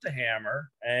without the hammer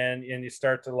and you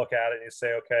start to look at it and you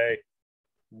say, okay,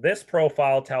 this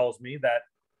profile tells me that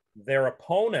their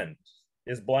opponent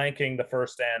is blanking the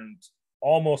first end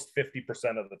almost 50%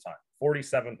 of the time,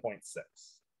 47.6.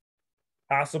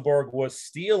 Hasselborg was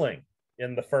stealing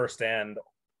in the first end.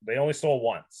 They only stole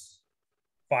once,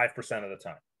 5% of the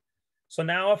time. So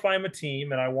now if I'm a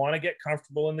team and I want to get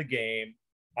comfortable in the game,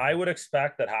 I would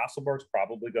expect that Hasselborg's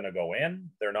probably going to go in.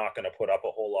 They're not going to put up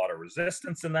a whole lot of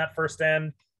resistance in that first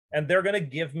end, and they're going to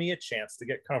give me a chance to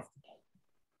get comfortable.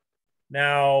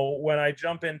 Now, when I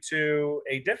jump into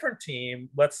a different team,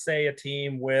 let's say a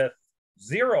team with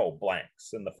 0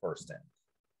 blanks in the first end.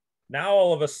 Now,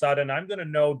 all of a sudden, I'm going to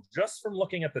know just from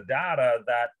looking at the data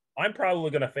that I'm probably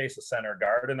going to face a center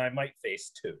guard, and I might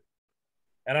face 2.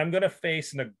 and I'm going to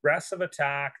face an aggressive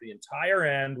attack the entire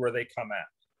end where they come at.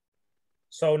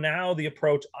 So now the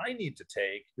approach I need to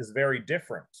take is very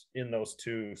different in those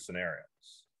two scenarios.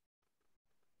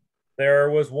 There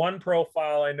was one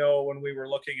profile I know when we were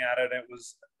looking at it, it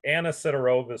was Anna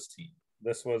Sidorova's team.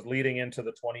 This was leading into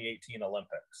the 2018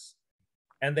 Olympics.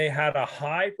 And they had a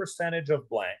high percentage of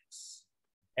blanks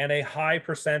and a high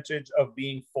percentage of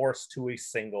being forced to a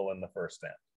single in the first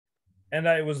end. And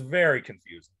it was very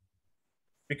confusing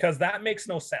because that makes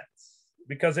no sense.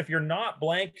 Because if you're not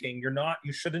blanking,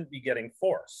 you shouldn't be getting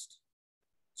forced.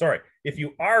 Sorry, if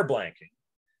you are blanking,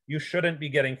 you shouldn't be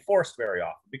getting forced very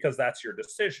often because that's your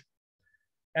decision.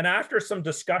 And after some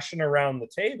discussion around the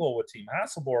table with Team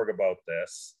Hasselborg about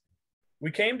this,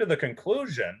 we came to the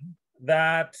conclusion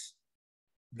that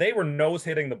they were nose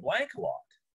hitting the blank a lot.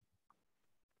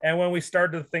 And when we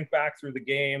started to think back through the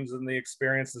games and the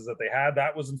experiences that they had,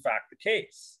 that was in fact the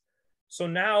case. So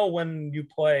now when you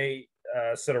play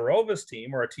Sidorova's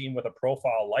team or a team with a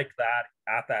profile like that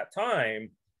at that time,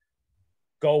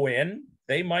 go in,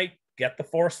 they might get the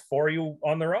force for you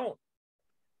on their own.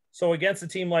 So against a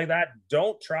team like that,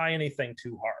 don't try anything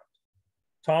too hard.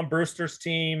 Tom Brewster's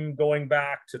team going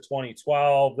back to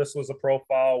 2012, this was a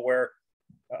profile where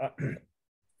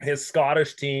his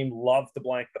Scottish team loved to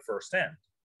blank the first end.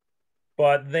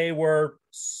 But they were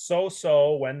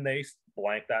so-so when they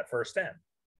blanked that first end.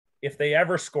 If they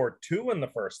ever scored 2 in the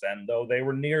first end, though, they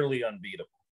were nearly unbeatable.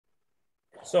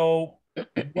 So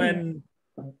when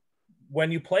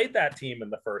you played that team in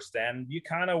the first end, you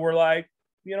kind of were like,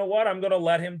 you know what, I'm going to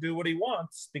let him do what he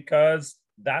wants because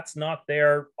that's not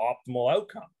their optimal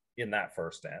outcome in that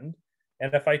first end.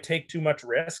 And if I take too much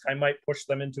risk, I might push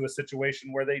them into a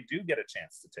situation where they do get a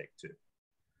chance to take 2.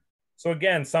 So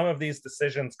again, some of these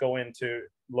decisions go into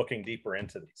looking deeper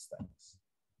into these things.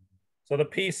 So the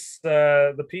piece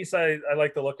I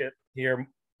like to look at here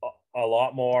a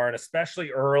lot more, and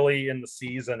especially early in the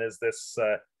season, is this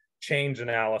change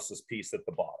analysis piece at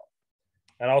the bottom.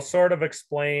 And I'll sort of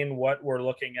explain what we're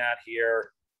looking at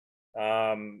here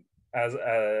as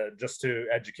just to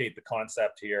educate the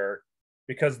concept here,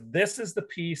 because this is the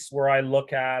piece where I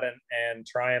look at and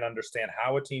try and understand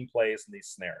how a team plays in these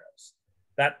scenarios.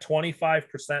 That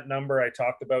 25% number I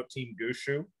talked about, Team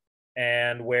Gushu,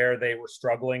 and where they were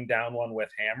struggling down one with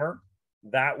hammer,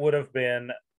 that would have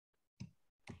been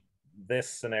this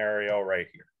scenario right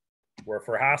here, where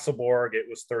for Hasselborg, it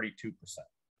was 32%.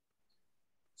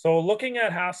 So looking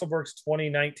at Hasselborg's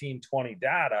 2019-20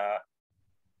 data,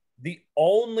 the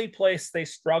only place they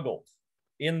struggled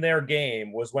in their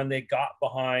game was when they got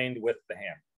behind with the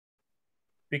hammer,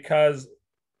 because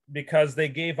they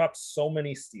gave up so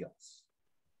many steals.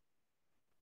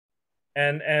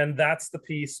 And that's the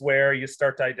piece where you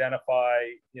start to identify,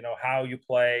 how you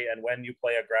play and when you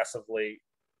play aggressively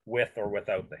with or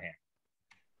without the hand.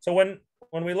 So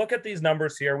when we look at these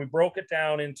numbers here, we broke it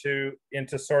down into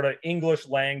sort of English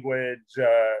language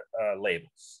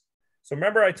labels. So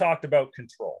remember I talked about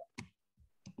control.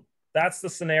 That's the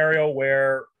scenario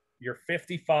where you're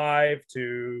 55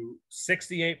 to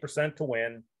 68% to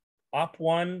win, up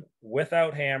 1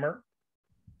 without hammer,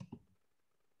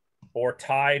 or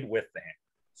tied with the hammer.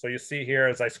 So you see here,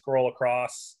 as I scroll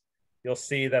across, you'll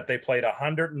see that they played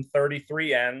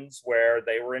 133 ends where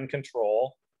they were in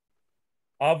control.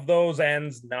 Of those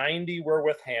ends, 90 were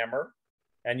with hammer.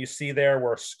 And you see there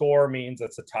where score means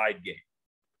it's a tied game.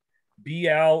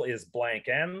 BL is blank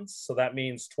ends. So that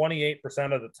means 28%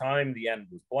 of the time the end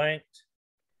was blanked.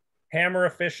 Hammer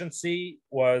efficiency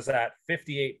was at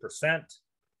 58%.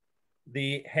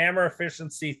 The hammer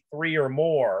efficiency 3 or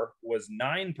more was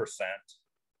 9%.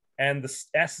 And the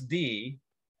SD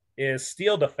is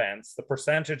steel defense. The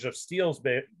percentage of steals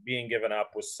being given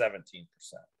up was 17%.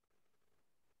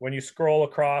 When you scroll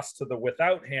across to the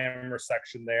without hammer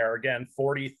section there, again,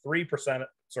 43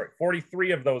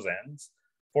 of those ends,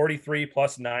 43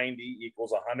 plus 90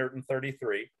 equals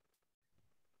 133,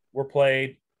 were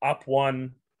played up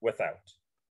 1 without.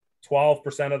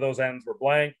 12% of those ends were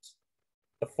blanked.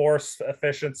 The force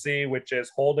efficiency, which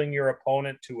is holding your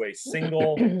opponent to a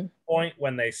single point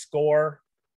when they score.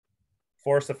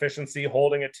 Force efficiency,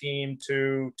 holding a team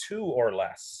to 2 or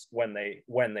less when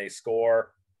they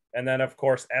score. And then, of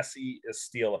course, SE is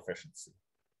steal efficiency.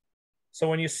 So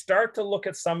when you start to look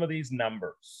at some of these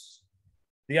numbers,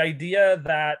 the idea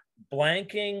that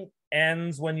blanking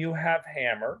ends when you have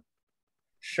hammer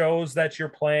shows that you're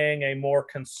playing a more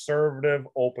conservative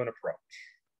open approach.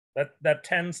 That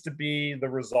tends to be the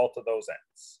result of those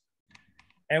ends.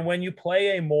 And when you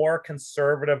play a more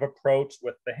conservative approach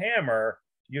with the hammer,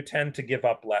 you tend to give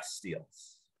up less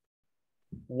steals.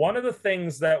 One of the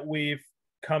things that we've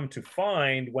come to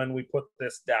find when we put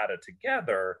this data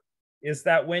together is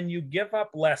that when you give up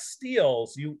less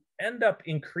steals, you end up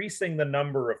increasing the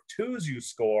number of twos you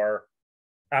score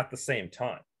at the same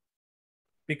time.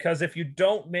 Because if you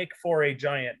don't make for a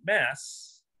giant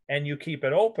mess and you keep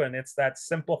it open, it's that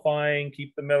simplifying,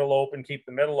 keep the middle open, keep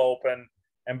the middle open.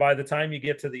 And by the time you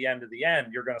get to the end of the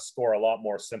end, you're going to score a lot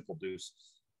more simple deuces.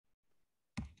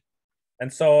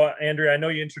 And so, Andrea, I know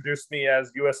you introduced me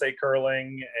as USA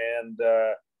Curling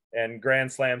and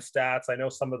Grand Slam stats. I know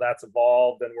some of that's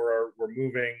evolved, and we're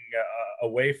moving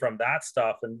away from that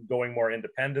stuff and going more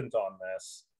independent on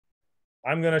this.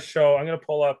 I'm going to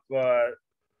pull up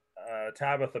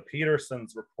Tabitha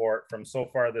Peterson's report from so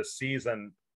far this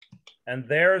season, and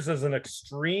theirs is an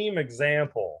extreme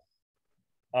example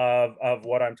of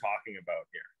what I'm talking about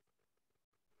here.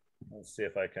 Let's see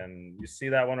if I can, you see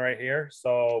that one right here?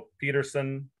 So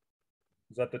Peterson,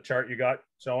 is that the chart you got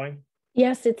showing?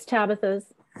 Yes, it's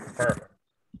Tabitha's. Perfect.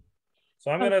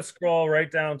 So I'm going to scroll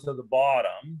right down to the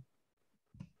bottom.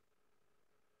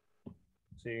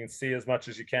 So you can see as much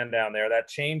as you can down there, that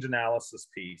change analysis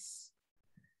piece.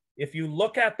 If you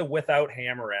look at the without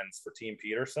hammer ends for Team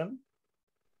Peterson,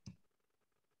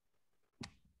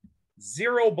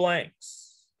 0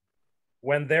 blanks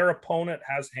when their opponent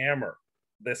has hammer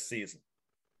this season.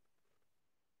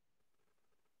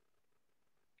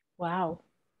 Wow.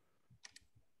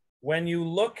 When you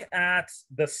look at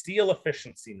the steal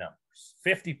efficiency numbers,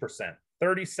 50%,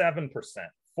 37%,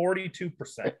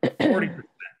 42%, 40%,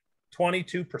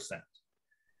 22%.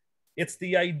 It's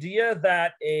the idea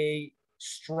that a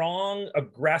strong,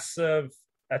 aggressive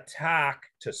attack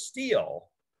to steal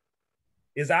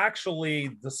is actually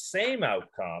the same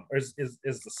outcome, or is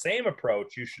the same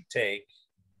approach you should take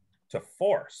to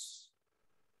force.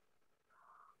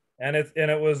 And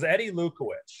it was Eddie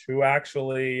Lukowich who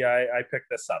actually, I picked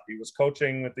this up. He was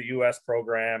coaching with the US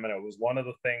program, and it was one of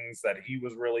the things that he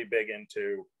was really big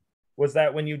into, was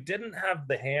that when you didn't have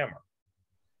the hammer,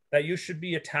 that you should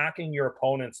be attacking your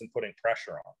opponents and putting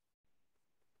pressure on.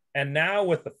 And now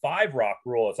with the 5 rock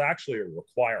rule, it's actually a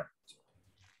requirement.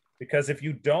 Because if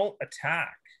you don't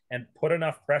attack and put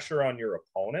enough pressure on your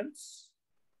opponents,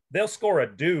 they'll score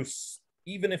a deuce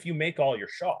even if you make all your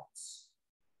shots.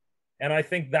 And I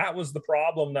think that was the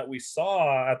problem that we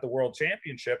saw at the World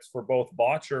Championships for both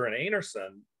Botcher and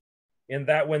Einarson, in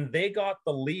that when they got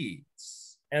the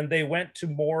leads and they went to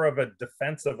more of a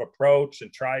defensive approach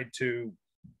and tried to,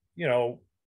 you know,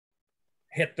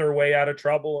 hit their way out of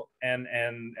trouble and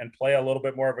play a little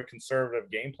bit more of a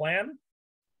conservative game plan,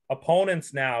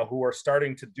 opponents now who are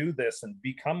starting to do this and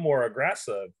become more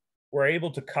aggressive were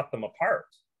able to cut them apart.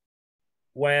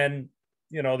 When,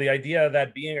 you know, the idea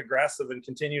that being aggressive and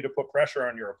continue to put pressure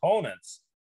on your opponents,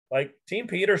 like Team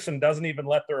Peterson doesn't even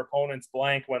let their opponents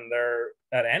blank when they're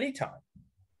at any time.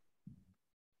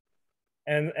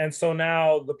 And so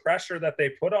now the pressure that they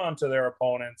put onto their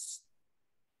opponents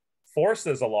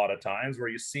forces a lot of times where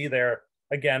you see there,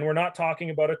 again, we're not talking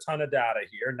about a ton of data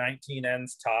here, 19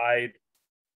 ends tied,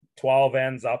 12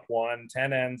 ends up 1,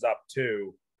 10 ends up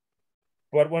 2.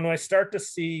 But when I start to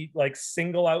see like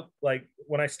single out, like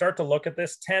when I start to look at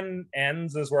this, 10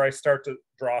 ends is where I start to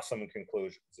draw some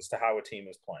conclusions as to how a team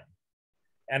is playing.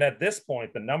 And at this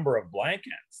point, the number of blank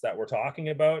ends that we're talking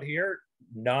about here,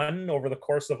 none over the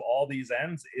course of all these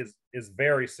ends, is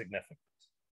very significant.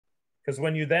 Because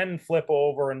when you then flip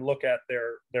over and look at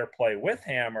their play with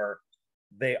hammer,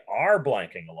 they are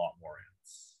blanking a lot more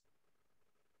ends.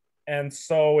 And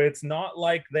so it's not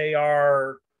like they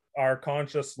are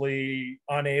consciously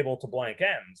unable to blank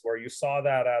ends, where you saw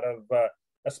that out of,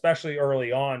 especially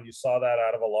early on, you saw that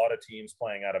out of a lot of teams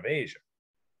playing out of Asia.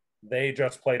 They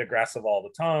just played aggressive all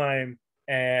the time,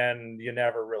 and you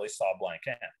never really saw blank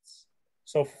ends.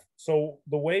 So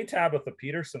the way Tabitha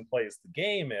Peterson plays the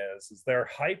game is they're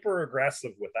hyper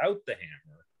aggressive without the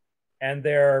hammer, and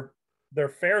they're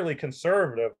fairly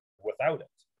conservative without it.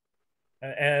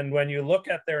 And when you look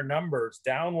at their numbers,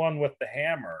 down 1 with the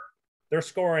hammer, they're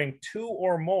scoring 2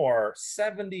 or more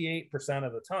 78%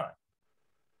 of the time.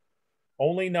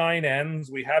 Only 9 ends.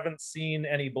 We haven't seen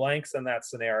any blanks in that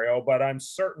scenario, but I'm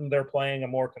certain they're playing a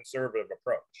more conservative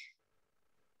approach.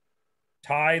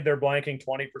 Tied, they're blanking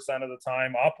 20% of the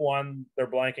time. Up 1, they're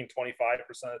blanking 25% of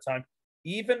the time.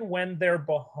 Even when they're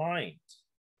behind,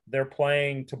 they're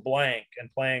playing to blank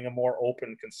and playing a more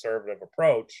open conservative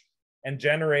approach and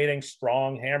generating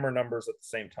strong hammer numbers at the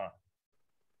same time.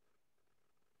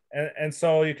 And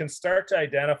so you can start to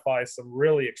identify some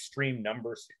really extreme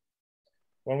numbers here.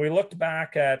 When we looked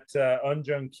back at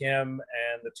Eunjung Kim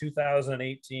and the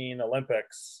 2018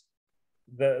 Olympics,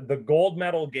 the gold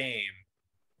medal game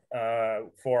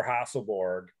for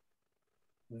Hasselborg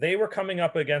they were coming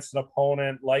up against an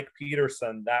opponent like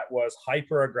Peterson that was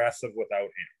hyper aggressive without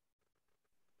him.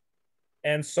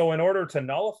 And so in order to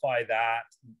nullify that,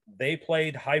 they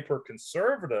played hyper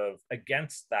conservative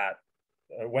against that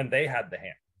when they had the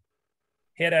hand.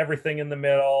 Hit everything in the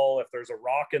middle. If there's a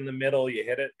rock in the middle, you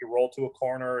hit it, you roll to a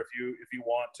corner if you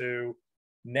want to.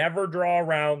 Never draw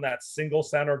around that single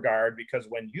center guard, because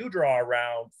when you draw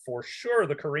around, for sure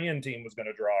the Korean team was going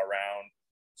to draw around.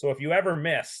 So if you ever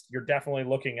missed, you're definitely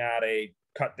looking at a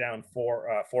cut down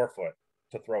 4 foot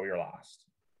to throw your last.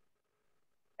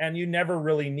 And you never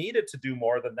really needed to do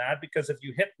more than that, because if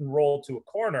you hit and roll to a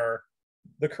corner,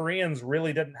 the Koreans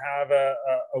really didn't have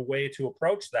a way to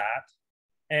approach that.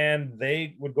 And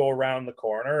they would go around the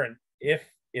corner. And if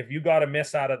you got a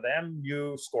miss out of them,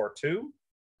 you score 2.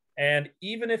 And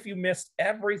even if you missed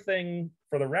everything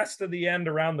for the rest of the end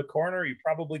around the corner, you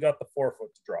probably got the 4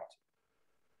 foot to draw to.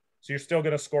 So you're still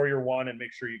going to score your 1 and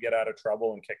make sure you get out of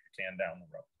trouble and kick the can down the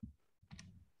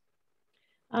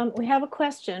road. We have a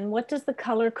question. What does the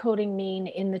color coding mean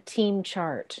in the team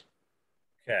chart?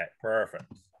 Okay, perfect.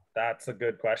 That's a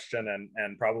good question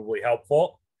and probably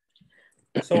helpful.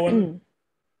 So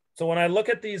when I look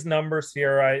at these numbers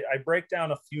here, I break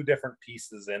down a few different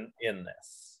pieces in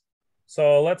this.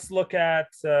 So let's look at,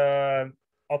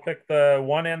 I'll pick the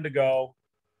one end to go,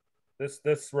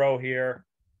 this row here.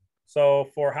 So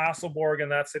for Hasselborg in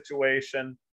that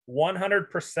situation,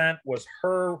 100% was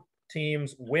her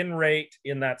team's win rate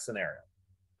in that scenario.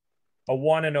 A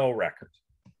 1-0 record.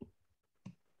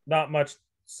 Not much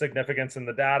significance in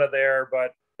the data there,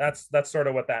 but that's sort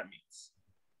of what that means.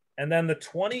 And then the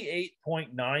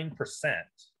 28.9%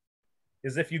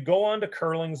 is if you go onto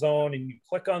Curling Zone and you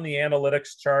click on the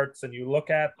analytics charts and you look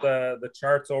at the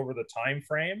charts over the time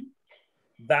frame,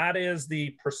 that is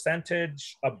the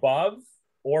percentage above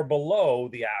or below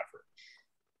the average.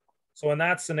 So in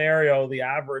that scenario, the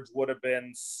average would have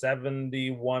been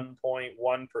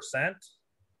 71.1%.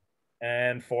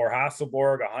 And for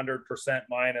Hasselborg, 100%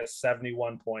 minus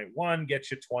 71.1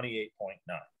 gets you 28.9.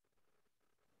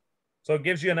 So it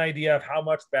gives you an idea of how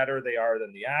much better they are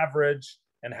than the average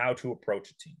and how to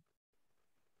approach a team.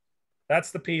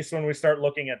 That's the piece when we start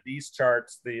looking at these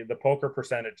charts, the poker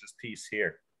percentages piece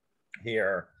here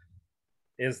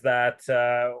is that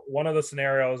one of the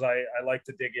scenarios I like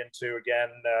to dig into again,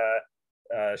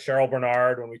 Cheryl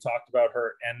Bernard, when we talked about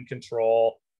her end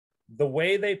control, the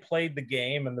way they played the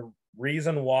game and the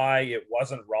reason why it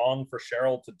wasn't wrong for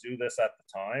Cheryl to do this at the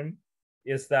time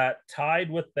is that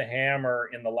tied with the hammer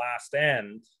in the last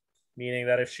end, meaning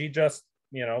that if she just,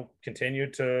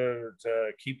 continued to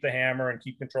keep the hammer and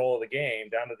keep control of the game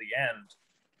down to the end,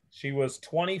 she was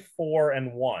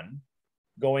 24-1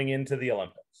 going into the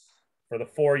Olympics for the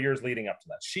 4 years leading up to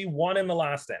that. She won in the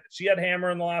last end. If she had hammer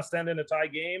in the last end in a tie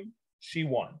game, she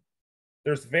won.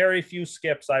 There's very few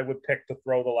skips I would pick to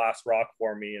throw the last rock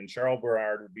for me, and Cheryl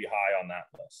Bernard would be high on that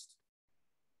list.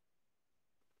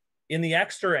 In the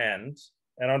extra end,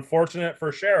 and unfortunate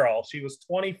for Cheryl, she was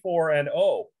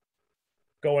 24-0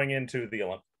 going into the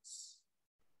Olympics.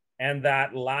 And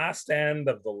that last end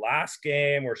of the last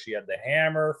game where she had the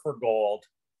hammer for gold,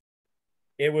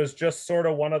 it was just sort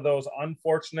of one of those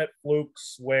unfortunate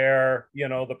flukes where,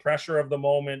 the pressure of the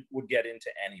moment would get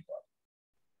into anybody.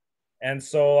 And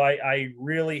so I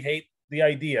really hate the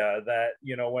idea that,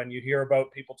 when you hear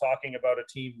about people talking about a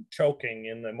team choking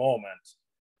in the moment,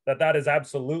 that is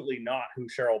absolutely not who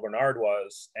Cheryl Bernard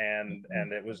was. And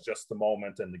it was just the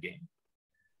moment in the game.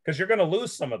 Because you're going to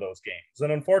lose some of those games.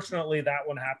 And unfortunately, that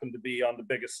one happened to be on the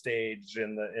biggest stage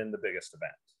in the biggest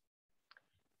event.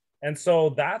 And so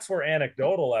that's where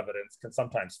anecdotal evidence can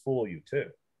sometimes fool you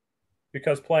too.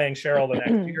 Because playing Cheryl the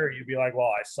next year, you'd be like, well,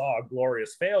 I saw a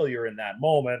glorious failure in that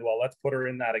moment. Well, let's put her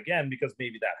in that again because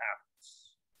maybe that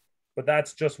happens. But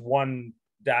that's just one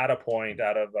data point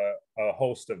out of a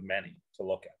host of many to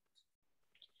look at.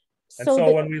 And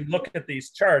so when we look at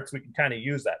these charts, we can kind of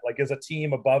use that. Like, is a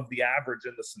team above the average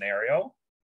in the scenario?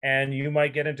 And you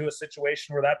might get into a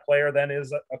situation where that player then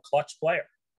is a clutch player.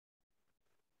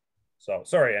 So,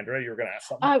 sorry, Andrea, you were going to ask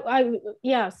something.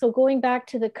 Yeah. So going back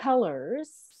to the colors.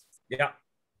 Yeah.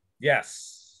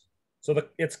 Yes. So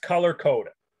it's color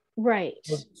coded. Right.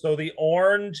 So the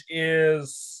orange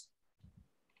is,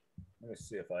 let me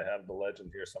see if I have the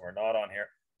legend here somewhere, not on here.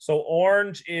 So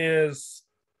orange is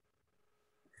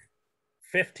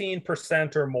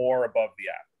 15% or more above the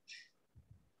average.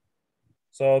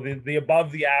 So the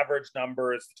above the average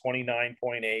number is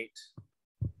 29.8,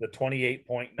 the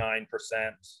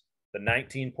 28.9%, the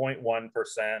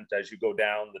 19.1% as you go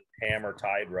down the hammer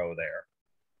tide row there.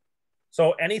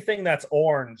 So anything that's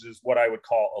orange is what I would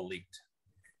call elite.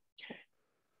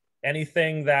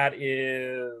 Anything that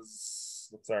is,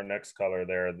 what's our next color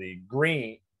there? The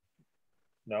green,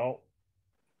 no,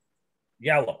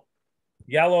 yellow.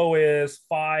 Yellow is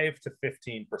 5 to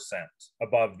 15%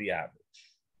 above the average.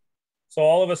 So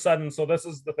all of a sudden, so this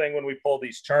is the thing when we pull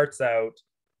these charts out,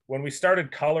 when we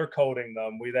started color coding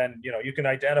them, we then, you can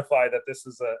identify that this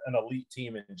is an elite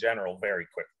team in general very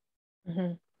quickly.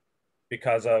 Mm-hmm.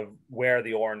 Because of where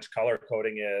the orange color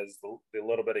coding is, the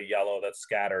little bit of yellow that's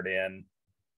scattered in.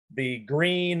 The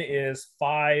green is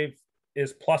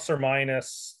plus or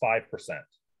minus 5%.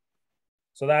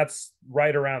 So that's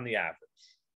right around the average.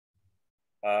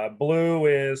 Blue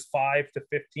is 5 to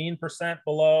 15%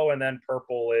 below, and then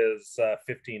purple is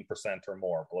 15% or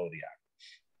more below the average.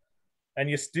 And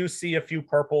you do see a few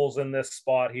purples in this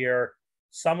spot here.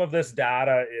 Some of this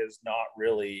data is not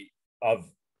really of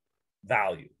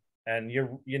value, and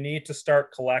you need to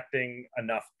start collecting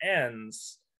enough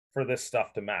ends for this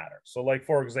stuff to matter. So like,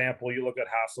 for example, you look at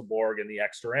Hasselborg in the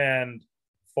extra end,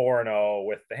 4-0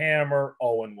 with the hammer,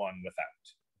 0-1 without.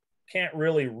 Can't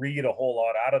really read a whole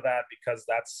lot out of that because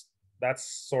that's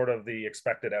sort of the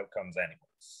expected outcomes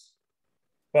anyways.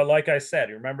 But like I said,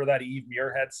 you remember that Eve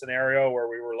Muirhead scenario where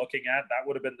we were looking at? That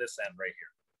would have been this end right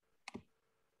here.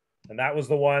 And that was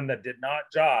the one that did not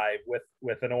jive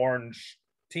with an orange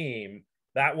team.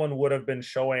 That one would have been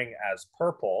showing as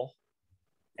purple.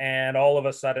 And all of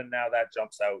a sudden now that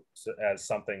jumps out as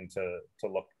something to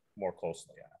look more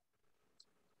closely at.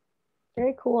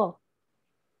 Very cool.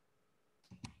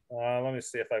 Let me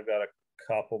see if I've got a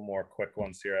couple more quick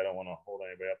ones here. I don't want to hold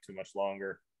anybody up too much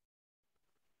longer.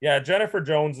 Yeah, Jennifer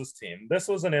Jones's team. This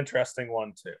was an interesting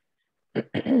one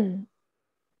too.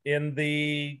 In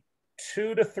the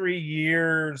 2 to 3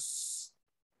 years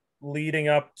leading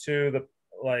up to the,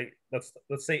 like,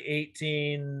 let's say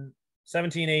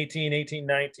 17, 18, 18,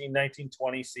 19, 19,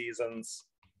 20 seasons,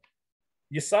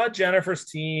 you saw Jennifer's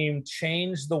team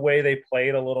change the way they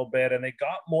played a little bit, and they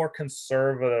got more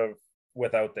conservative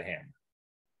without the hammer.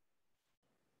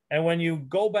 And when you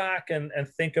go back and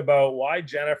think about why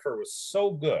Jennifer was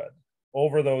so good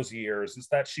over those years, is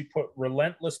that she put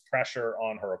relentless pressure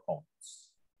on her opponents.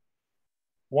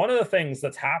 One of the things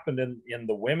that's happened in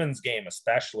the women's game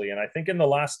especially, and I think in the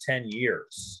last 10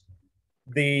 years,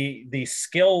 the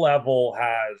skill level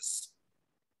has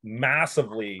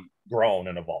massively grown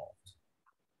and evolved.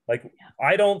 Like,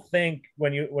 I don't think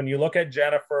when you look at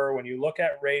Jennifer, when you look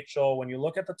at Rachel, when you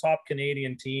look at the top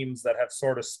Canadian teams that have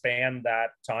sort of spanned that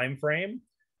time frame,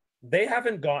 they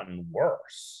haven't gotten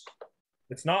worse.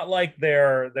 It's not like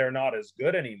they're not as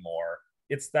good anymore.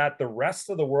 It's that the rest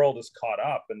of the world is caught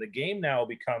up, and the game now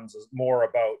becomes more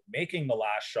about making the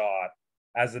last shot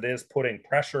as it is putting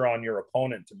pressure on your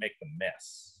opponent to make them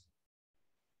miss.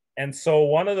 And so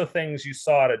one of the things you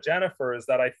saw at Jennifer is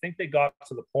that I think they got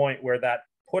to the point where that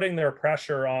putting their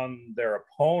pressure on their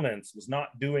opponents was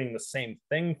not doing the same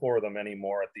thing for them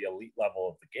anymore at the elite level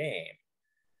of the game.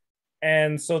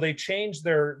 And so they changed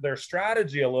their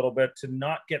strategy a little bit to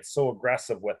not get so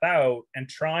aggressive without and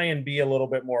try and be a little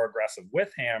bit more aggressive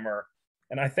with hammer.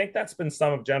 And I think that's been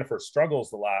some of Jennifer's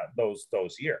struggles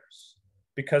those years,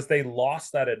 because they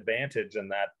lost that advantage and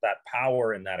that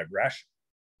power and that aggression.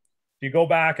 If you go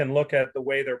back and look at the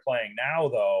way they're playing now,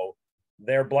 though,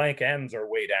 their blank ends are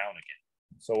way down again.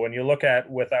 So when you look at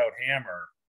without hammer,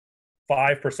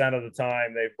 5% of the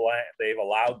time they've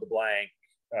allowed the blank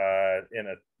in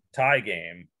a tie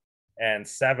game, and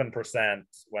 7%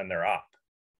 when they're up.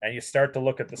 And you start to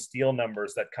look at the steal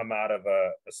numbers that come out of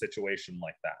a situation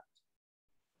like that.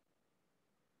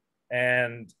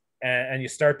 And you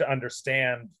start to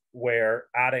understand where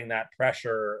adding that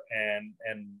pressure and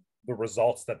the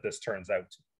results that this turns out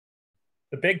to.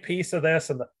 The big piece of this,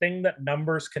 and the thing that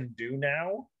numbers can do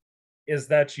now, is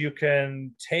that you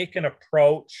can take an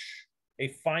approach, a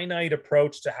finite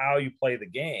approach to how you play the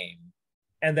game,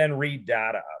 and then read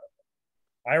data out of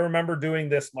it. I remember doing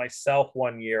this myself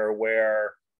one year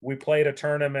where we played a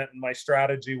tournament and my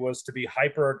strategy was to be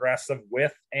hyper aggressive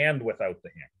with and without the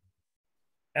hammer.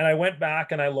 And I went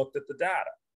back and I looked at the data.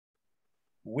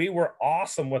 We were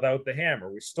awesome without the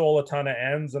hammer. We stole a ton of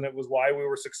ends, and it was why we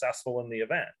were successful in the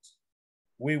event.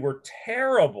 We were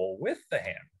terrible with the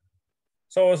hammer.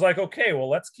 So I was like, okay, well,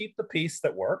 let's keep the piece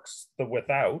that works, the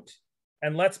without,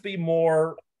 and let's be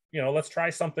more, let's try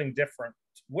something different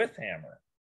with hammer.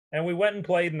 And we went and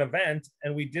played an event,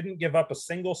 and we didn't give up a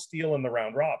single steal in the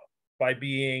round robin by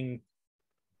being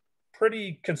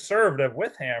pretty conservative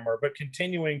with hammer, but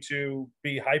continuing to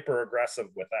be hyper aggressive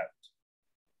without.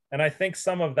 And I think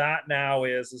some of that now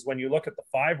is when you look at the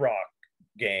 5-rock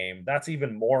game, that's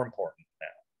even more important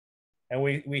now.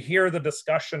 And we hear the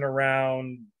discussion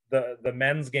around the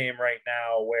men's game right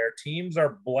now, where teams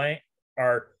are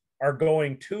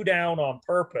going 2 down on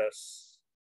purpose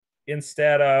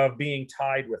instead of being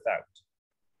tied without.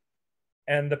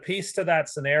 And the piece to that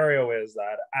scenario is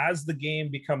that as the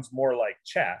game becomes more like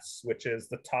chess, which is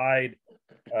the tied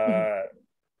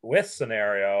with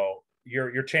scenario,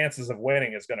 your chances of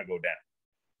winning is going to go down.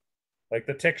 Like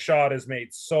the tick shot is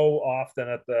made so often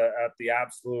at the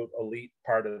absolute elite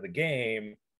part of the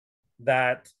game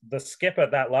that the skip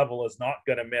at that level is not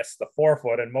going to miss the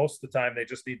 4-foot, and most of the time they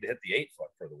just need to hit the 8-foot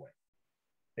for the win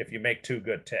if you make 2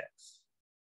 good ticks.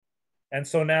 And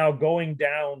so now going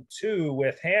down 2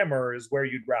 with hammer is where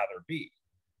you'd rather be.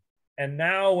 And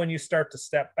now when you start to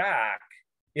step back,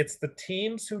 it's the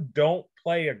teams who don't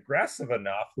play aggressive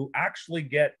enough who actually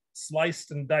get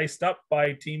sliced and diced up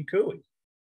by Team Cooey.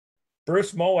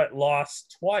 Bruce Mowat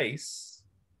lost twice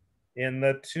in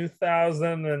the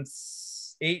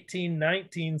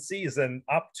 2018-19 season,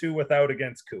 up to without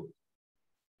against Cooey.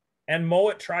 And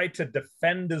Mowat tried to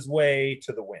defend his way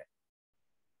to the win.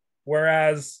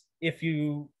 Whereas if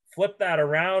you flip that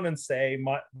around and say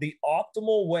the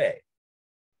optimal way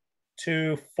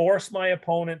to force my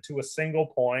opponent to a single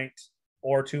point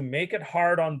or to make it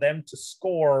hard on them to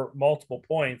score multiple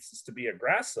points is to be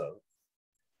aggressive,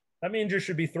 that means you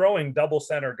should be throwing double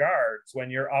center guards when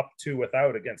you're up 2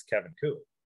 without against Kevin Cooey.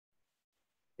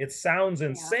 It sounds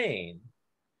insane,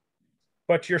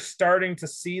 but you're starting to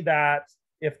see that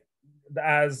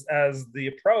as the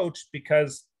approach,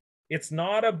 because it's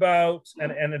not about,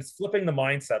 and it's flipping the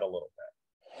mindset a little bit.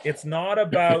 It's not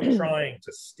about trying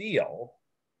to steal.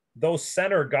 Those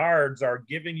center guards are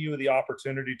giving you the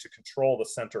opportunity to control the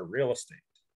center real estate.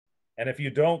 And if you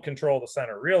don't control the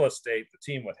center real estate, the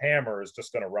team with hammer is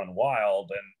just going to run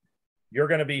wild, and you're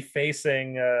going to be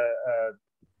facing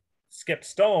skip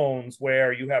stones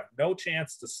where you have no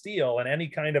chance to steal, and any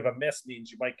kind of a miss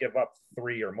means you might give up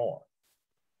 3 or more.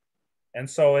 And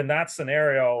so in that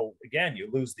scenario, again, you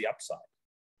lose the upside.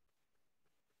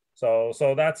 So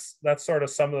that's sort of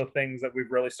some of the things that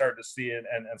we've really started to see,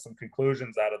 and some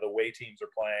conclusions out of the way teams are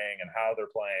playing and how they're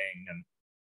playing. And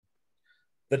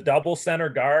the double center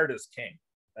guard is king.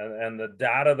 And the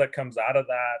data that comes out of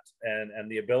that, and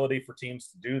the ability for teams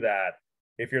to do that.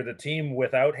 If you're the team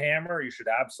without hammer, you should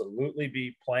absolutely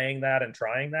be playing that and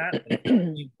trying that. And if you're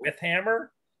the team with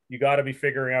hammer, you got to be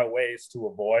figuring out ways to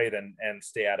avoid and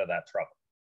stay out of that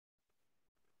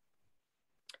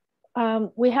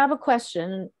trouble. We have a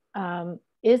question.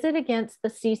 Is it against the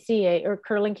CCA or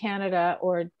Curling Canada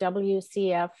or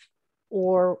WCF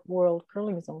or World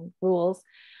Curling Zone rules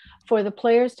for the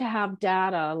players to have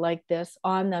data like this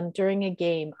on them during a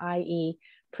game, i.e.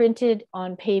 printed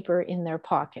on paper in their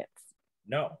pockets?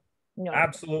 No,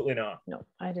 absolutely not. No,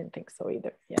 I didn't think so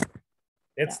either. Yeah.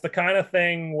 It's the kind of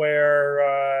thing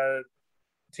where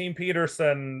Team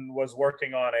Peterson was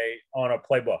working on a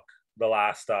playbook the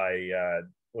last I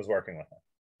was working with them.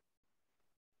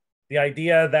 The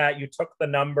idea that you took the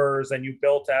numbers and you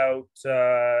built out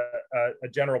a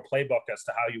general playbook as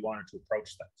to how you wanted to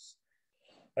approach things.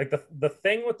 Like the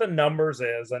thing with the numbers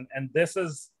is, and this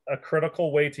is a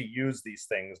critical way to use these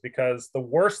things, because the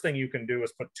worst thing you can do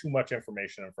is put too much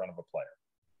information in front of a player.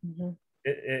 Mm-hmm.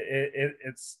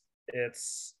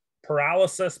 It's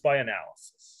paralysis by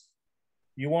analysis.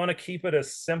 You want to keep it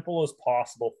as simple as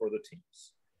possible for the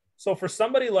teams. So for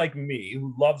somebody like me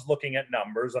who loves looking at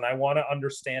numbers and I want to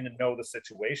understand and know the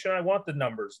situation, I want the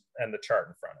numbers and the chart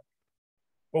in front of me.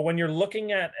 But when you're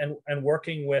looking at and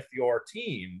working with your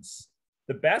teams,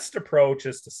 the best approach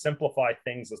is to simplify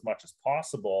things as much as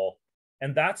possible.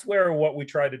 And that's where what we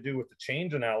try to do with the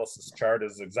change analysis chart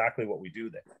is exactly what we do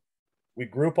there. We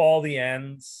group all the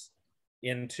ends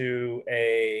into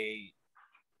a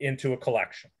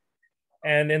collection.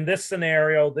 And in this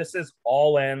scenario, this is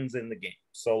all ends in the game.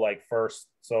 So like first,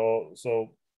 so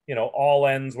all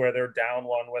ends where they're down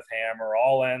 1 with hammer,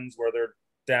 all ends where they're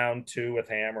down 2 with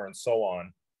hammer, and so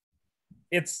on.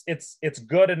 It's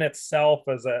good in itself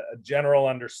as a general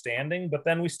understanding, but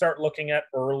then we start looking at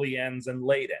early ends and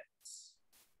late ends.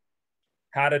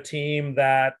 Had a team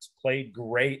that played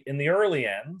great in the early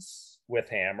ends with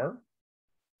hammer,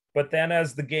 but then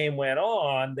as the game went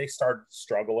on, they started to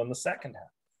struggle in the second half.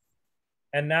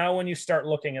 And now when you start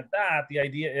looking at that, the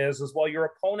idea is well, your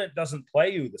opponent doesn't play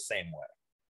you the same way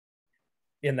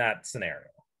in that scenario.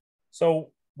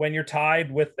 So when you're tied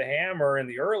with the hammer in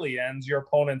the early ends, your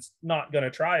opponent's not going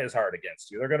to try as hard against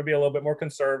you. They're going to be a little bit more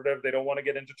conservative. They don't want to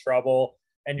get into trouble.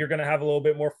 And you're going to have a little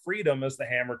bit more freedom as the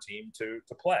hammer team to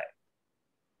play.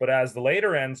 But as the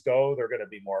later ends go, they're going to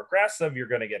be more aggressive. You're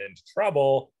going to get into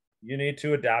trouble. You need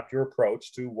to adapt your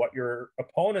approach to what your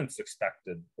opponent's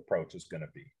expected approach is going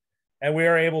to be. And we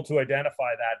are able to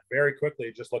identify that very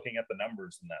quickly just looking at the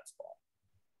numbers in that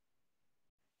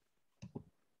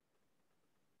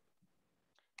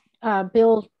spot.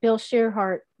 Bill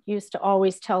Shearhart used to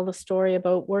always tell the story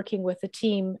about working with a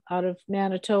team out of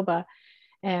Manitoba,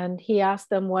 and he asked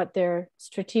them what their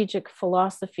strategic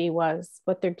philosophy was,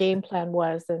 what their game plan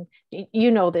was. And you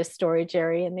know this story,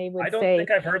 Gerry, and they would say, I don't think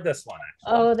I've heard this one,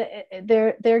 actually.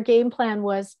 Oh, their game plan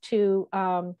was to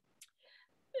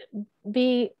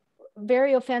be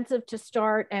very offensive to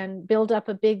start and build up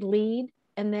a big lead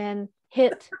and then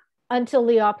hit until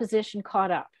the opposition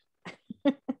caught up.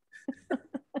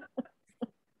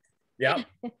 Yeah.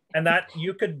 And that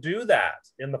you could do that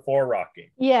in the 4-rock game.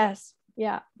 Yes.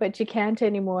 Yeah. But you can't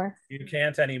anymore. You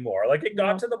can't anymore. Like it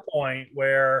got to the point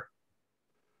where,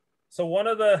 so one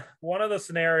of the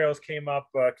scenarios came up,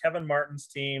 Kevin Martin's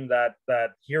team, that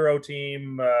hero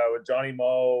team with Johnny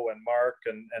Moe and Mark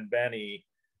and Benny,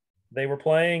 they were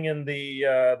playing in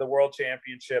the World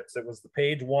Championships. It was the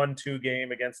Page 1-2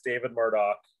 game against David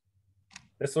Murdoch.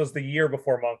 This was the year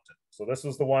before Moncton. So this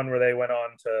was the one where they went on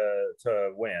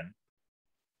to win.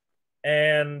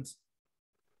 And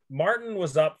Martin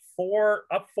was up 4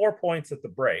 points at the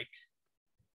break.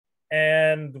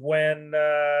 And when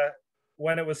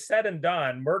it was said and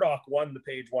done, Murdoch won the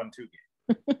Page 1-2 game.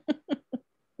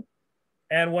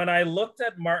 And when I looked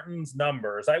at Martin's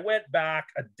numbers, I went back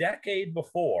a decade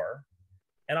before,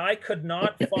 and I could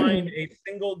not find a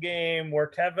single game where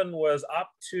Kevin was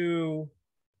up 2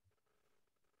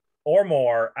 or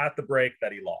more at the break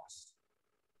that he lost.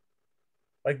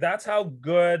 Like, that's how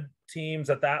good teams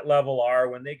at that level are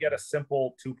when they get a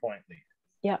simple 2-point lead.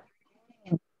 Yeah.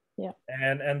 Yeah.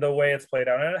 And the way it's played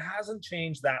out. And it hasn't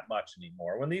changed that much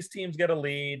anymore. When these teams get a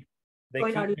lead, they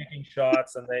keep making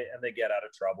shots and they get out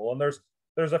of trouble. And there's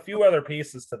a few other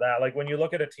pieces to that. Like when you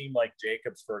look at a team like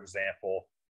Jacobs, for example,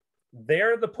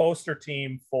 they're the poster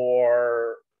team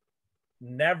for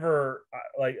never,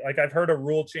 like I've heard a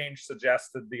rule change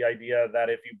suggested the idea that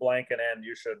if you blank an end,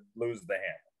 you should lose the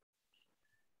hammer.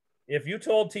 If you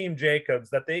told Team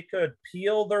Jacobs that they could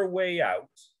peel their way out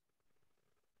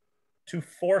to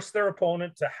force their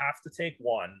opponent to have to take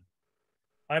one,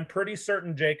 I'm pretty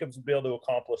certain Jacobs would be able to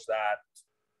accomplish that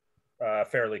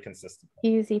fairly consistently.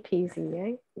 Easy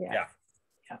peasy, eh? Yeah.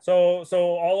 So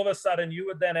all of a sudden you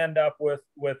would then end up with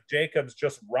Jacobs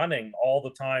just running all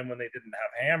the time when they didn't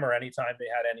have hammer, anytime they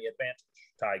had any advantage.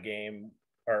 Tie game,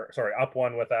 or sorry, up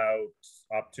 1 without,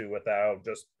 up 2 without,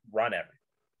 just run everything.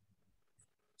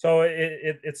 So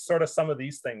it's sort of some of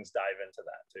these things dive into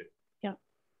that too. Yeah.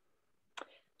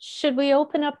 Should we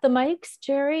open up the mics,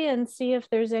 Gerry, and see if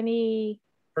there's any?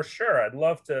 For sure. I'd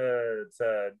love to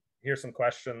hear some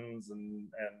questions and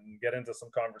get into some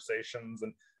conversations.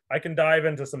 And I can dive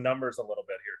into some numbers a little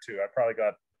bit here too. I probably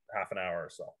got half an hour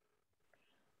or so.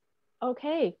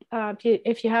 Okay.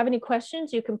 If you have any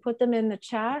questions, you can put them in the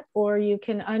chat, or you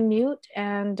can unmute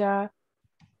and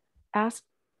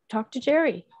talk to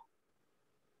Gerry.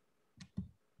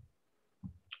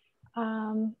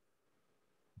 Can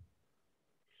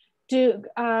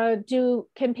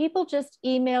people just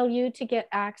email you to get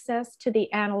access to the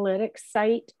analytics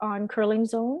site on Curling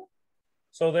Zone?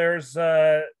 So there's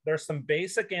some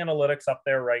basic analytics up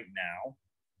there right now.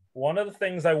 One of the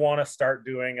things I want to start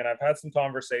doing, and I've had some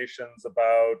conversations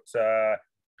about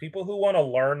people who want to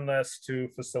learn this to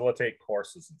facilitate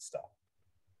courses and stuff.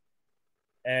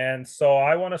 And so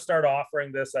I want to start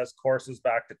offering this as courses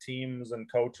back to teams and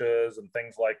coaches and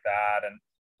things like that. And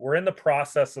we're in the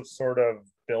process of sort of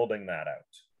building that out.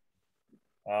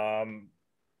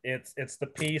 It's the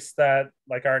piece that,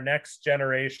 like, our next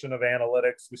generation of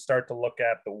analytics, we start to look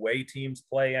at the way teams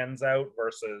play ends out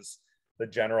versus the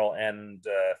general end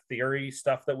theory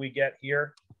stuff that we get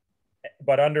here.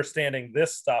 But understanding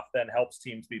this stuff then helps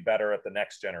teams be better at the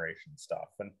next generation stuff.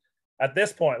 And at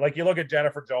this point, like, you look at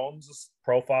Jennifer Jones's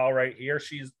profile right here,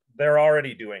 they're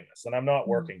already doing this, and I'm not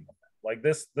working with them. Like,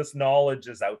 this knowledge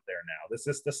is out there now. This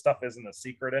stuff isn't a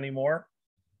secret anymore.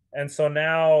 And so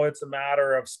now it's a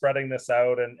matter of spreading this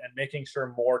out and making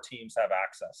sure more teams have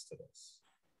access to this,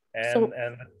 and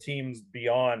teams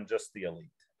beyond just the elite.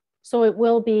 So it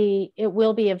will be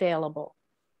available.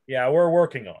 Yeah, we're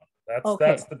working on it.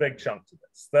 That's the big chunk to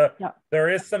this. There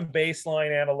is some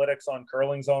baseline analytics on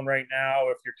Curling Zone right now.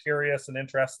 If you're curious and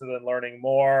interested in learning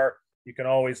more, you can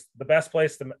always, the best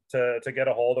place to get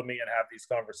a hold of me and have these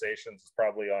conversations is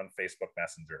probably on Facebook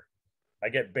Messenger. I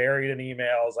get buried in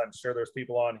emails. I'm sure there's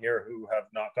people on here who have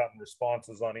not gotten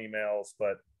responses on emails,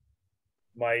 but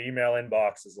my email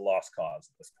inbox is a lost cause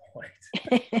at this point.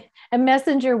 And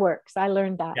Messenger works. I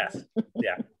learned that. Yes.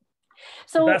 Yeah.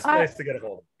 So the best place to get a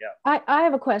hold of. Yeah. I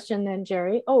have a question then,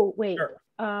 Gerry. Oh, wait. Sure.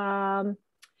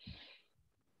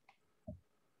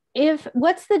 If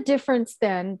what's the difference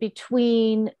then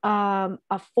between a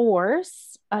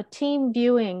force, a team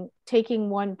viewing taking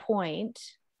 1 point,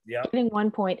 Yeah. getting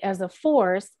 1 point as a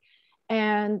force,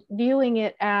 and viewing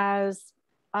it as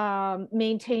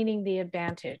maintaining the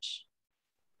advantage?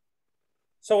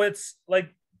 So it's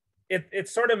like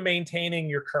it's sort of maintaining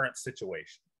your current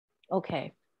situation.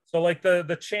 Okay. So like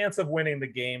the chance of winning the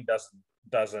game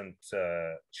doesn't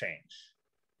change.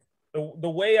 The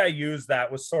way I used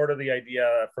that was sort of the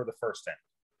idea for the first end.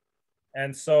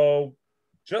 And so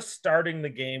just starting the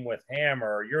game with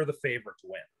hammer, you're the favorite to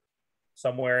win,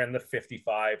 somewhere in the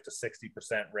 55 to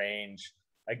 60% range.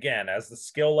 Again, as the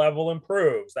skill level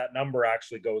improves, that number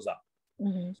actually goes up.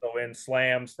 Mm-hmm. So in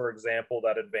slams, for example,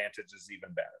 that advantage is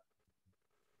even better.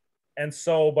 And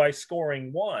so by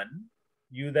scoring 1,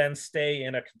 you then stay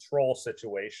in a control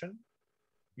situation.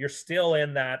 You're still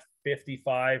in that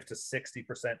 55 to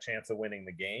 60% chance of winning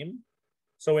the game.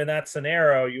 So in that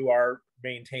scenario, you are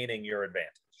maintaining your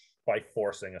advantage by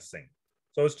forcing a single.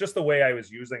 So it's just the way I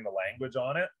was using the language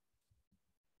on it.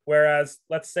 Whereas,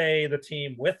 let's say the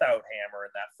team without hammer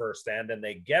in that first end and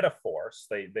they get a force,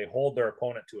 they hold their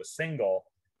opponent to a single,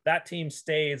 that team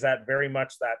stays at very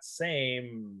much that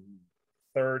same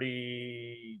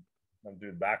 30, I'm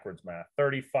doing backwards math,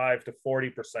 35 to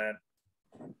 40%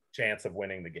 chance of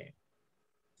winning the game.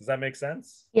 Does that make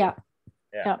sense? Yeah.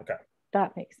 Yeah. Okay.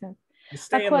 That makes sense. You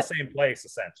stay in the same place,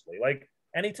 essentially. Like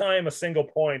anytime a single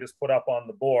point is put up on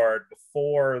the board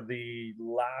before the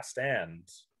last end,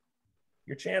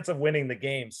 your chance of winning the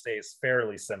game stays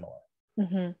fairly similar.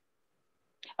 Mm-hmm.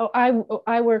 Oh,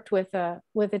 I worked with a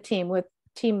team, with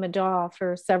Team Madaw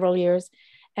for several years,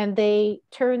 and they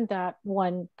turned that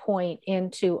 1 point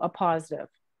into a positive.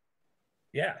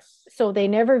 Yes. So they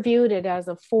never viewed it as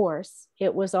a force.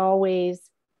 It was always,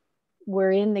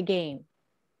 we're in the game.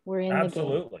 We're in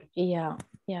Absolutely. the game. Yeah.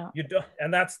 Yeah. You do,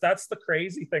 and that's the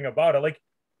crazy thing about it. Like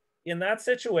in that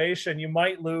situation, you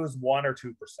might lose 1 or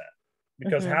 2%.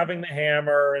 Because mm-hmm. having the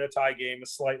hammer in a tie game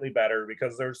is slightly better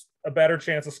because there's a better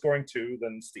chance of scoring 2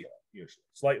 than stealing, usually,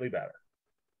 slightly better.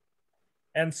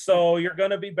 And so you're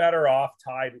going to be better off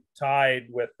tied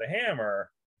with the hammer,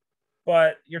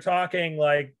 but you're talking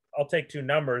like, I'll take 2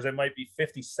 numbers. It might be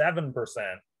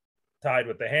 57% tied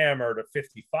with the hammer to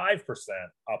 55%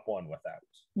 up 1 without.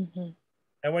 Mm-hmm.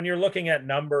 And when you're looking at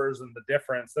numbers and the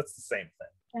difference, that's the same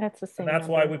thing. That's the same. And that's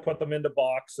number. why we put them into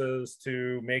boxes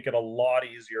to make it a lot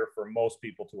easier for most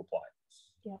people to apply this.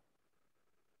 Yeah.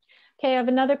 Okay, I have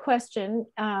another question.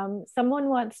 Someone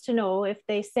wants to know, if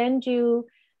they send you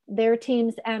their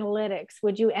team's analytics,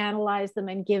 would you analyze them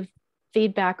and give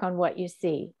feedback on what you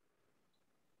see?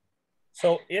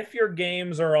 So if your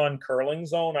games are on Curling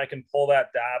Zone, I can pull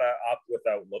that data up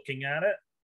without looking at it.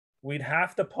 We'd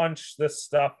have to punch this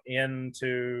stuff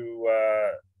into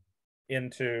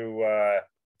the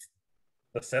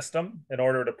system in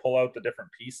order to pull out the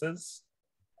different pieces.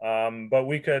 But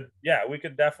we could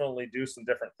definitely do some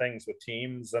different things with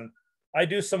teams. And I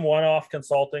do some one-off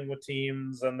consulting with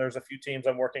teams, and there's a few teams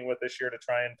I'm working with this year to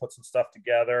try and put some stuff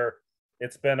together.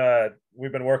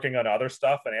 We've been working on other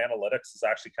stuff, and analytics has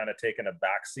actually kind of taken a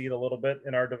backseat a little bit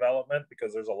in our development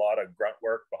because there's a lot of grunt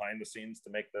work behind the scenes to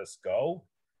make this go.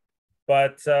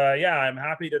 But yeah, I'm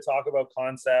happy to talk about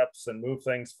concepts and move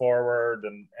things forward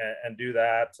and do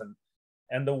that.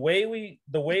 And the way we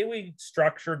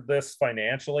structured this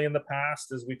financially in the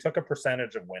past is we took a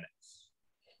percentage of winnings.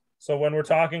 So when we're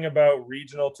talking about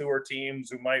regional tour teams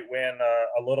who might win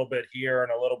a little bit here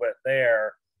and a little bit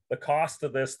there, the cost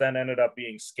of this then ended up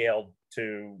being scaled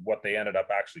to what they ended up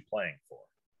actually playing for.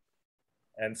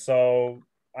 And so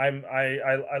I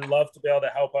love to be able to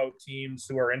help out teams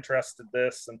who are interested in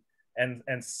this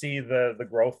and see the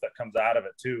growth that comes out of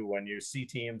it too. When you see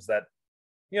teams that,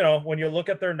 you know, when you look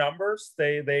at their numbers,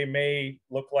 they may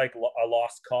look like a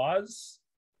lost cause,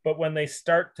 but when they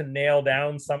start to nail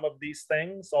down some of these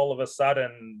things, all of a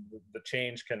sudden the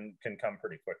change can come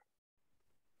pretty quickly.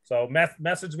 So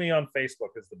message me on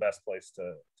Facebook is the best place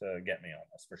to get me on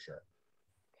this for sure.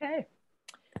 Okay.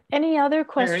 Any other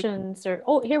questions? Or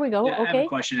here we go. Yeah, okay. I have a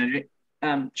question.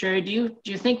 Gerry, do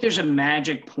you think there's a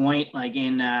magic point, like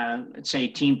in let's say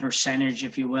team percentage,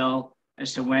 if you will,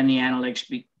 as to when the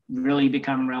analytics really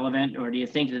become relevant, or do you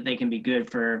think that they can be good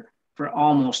for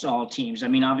almost all teams? I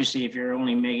mean, obviously, if you're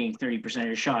only making 30% of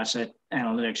your shots, that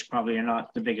analytics probably are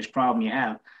not the biggest problem you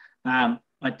have.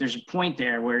 But there's a point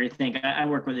there where you think, I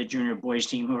work with a junior boys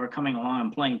team who are coming along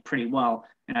and playing pretty well,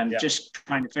 and I'm just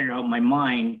trying to figure out in my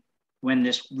mind when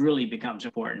this really becomes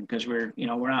important, because we're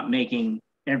not making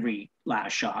every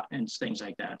last shot and things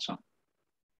like that. So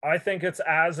I think it's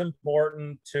as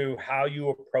important to how you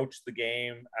approach the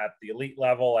game at the elite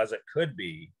level as it could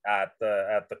be at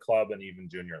the club and even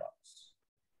junior levels.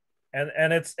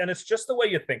 And it's just the way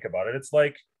you think about it. It's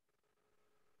like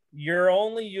you're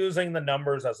only using the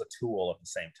numbers as a tool at the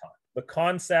same time. The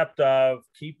concept of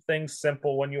keep things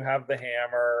simple when you have the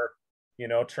hammer,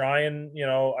 try and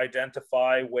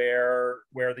identify where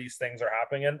these things are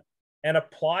happening and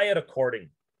apply it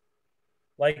accordingly.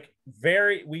 Like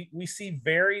we see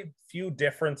very few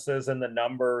differences in the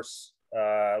numbers,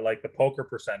 like the poker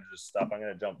percentages stuff. I'm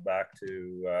going to jump back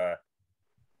to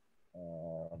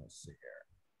let me see here.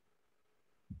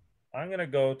 I'm going to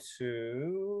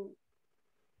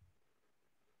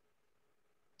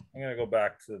go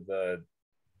back to the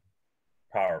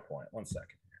PowerPoint. One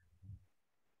second.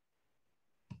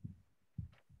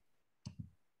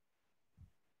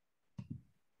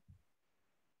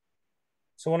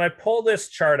 So when I pull this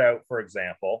chart out, for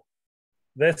example,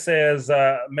 this is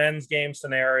men's game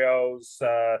scenarios,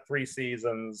 3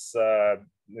 seasons,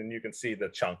 and you can see the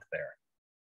chunk there.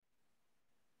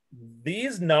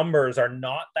 These numbers are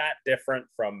not that different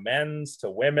from men's to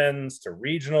women's to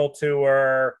regional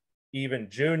tour, even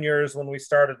juniors when we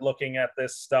started looking at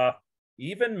this stuff,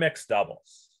 even mixed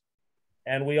doubles.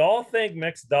 And we all think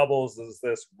mixed doubles is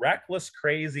this reckless,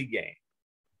 crazy game.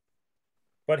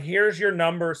 But here's your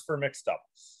numbers for mixed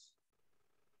doubles.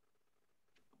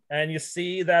 And you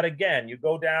see that again, you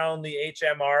go down the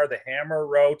HMR, the hammer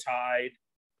row tide,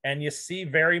 and you see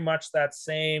very much that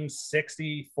same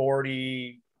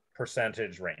 60-40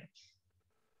 percentage range.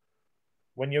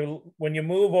 When you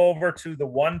move over to the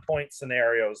 1 point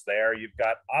scenarios there, you've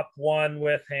got up 1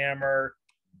 with hammer,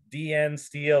 DN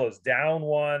steel is down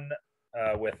 1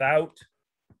 without.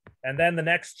 And then the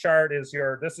next chart is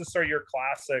this is sort of your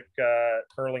classic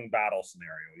curling battle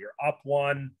scenario. You're up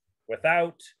 1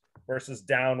 without versus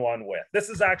down 1 with. This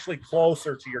is actually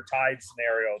closer to your tied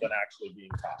scenario than actually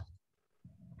being tied.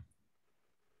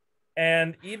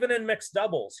 And even in mixed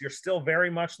doubles, you're still very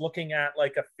much looking at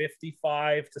like a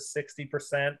 55 to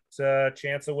 60%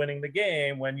 chance of winning the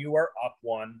game when you are up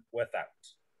 1 without.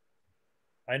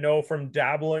 I know from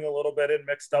dabbling a little bit in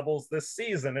mixed doubles this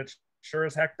season, it sure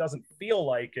as heck doesn't feel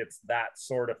like it's that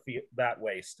sort of that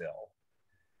way still.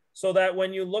 So that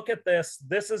when you look at this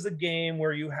is a game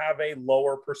where you have a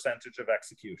lower percentage of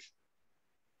execution.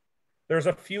 There's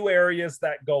a few areas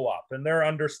that go up, and they're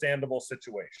understandable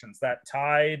situations. That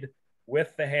tied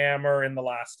with the hammer in the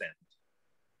last end.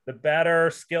 The better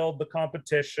skilled the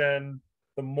competition,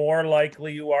 the more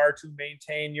likely you are to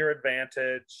maintain your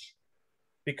advantage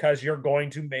because you're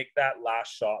going to make that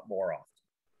last shot more often.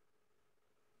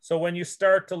 So when you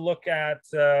start to look at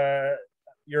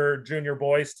your junior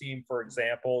boys team, for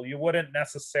example, you wouldn't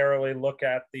necessarily look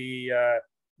at the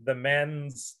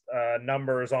men's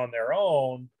numbers on their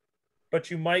own, but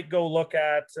you might go look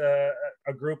at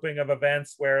a grouping of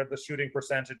events where the shooting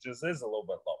percentages is a little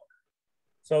bit lower.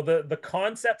 So the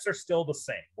concepts are still the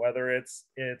same, whether it's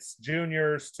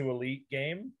juniors to elite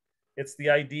game. It's the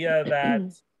idea that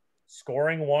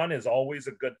scoring 1 is always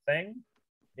a good thing.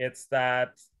 It's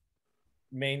that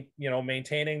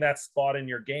maintaining that spot in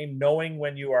your game, knowing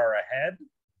when you are ahead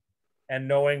and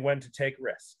knowing when to take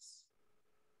risks.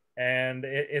 And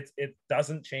it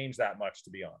doesn't change that much, to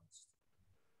be honest.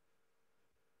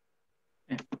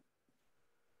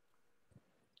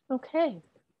 Okay.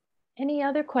 Any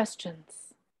other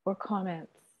questions or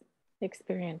comments,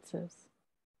 experiences?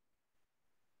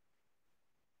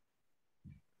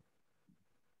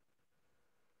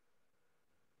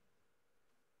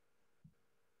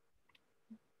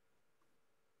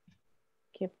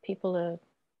 Give people a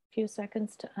few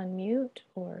seconds to unmute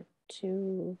or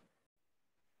to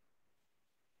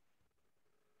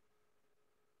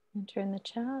enter in the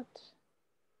chat.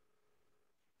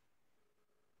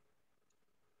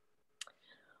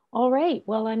 All right,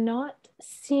 well, I'm not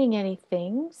seeing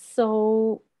anything.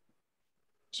 So,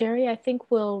 Gerry, I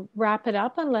think we'll wrap it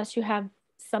up unless you have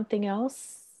something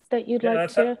else that you'd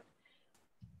like to.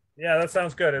 Yeah, that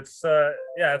sounds good. It's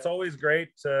always great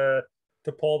to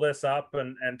pull this up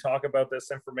and talk about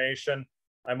this information.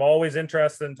 I'm always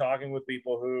interested in talking with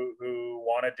people who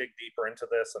want to dig deeper into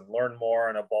this and learn more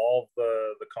and evolve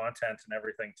the content and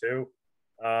everything too.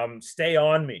 Stay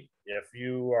on me if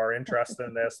you are interested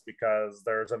in this, because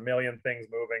there's a million things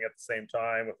moving at the same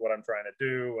time with what I'm trying to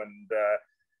do,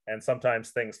 and sometimes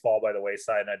things fall by the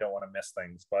wayside and I don't want to miss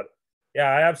things. But yeah,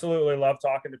 I absolutely love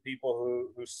talking to people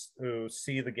who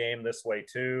see the game this way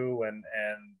too, and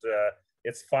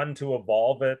it's fun to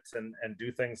evolve it and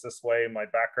do things this way. My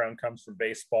background comes from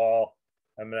baseball.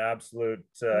 I'm an absolute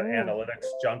analytics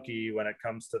junkie when it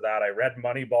comes to that. I read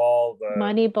Moneyball the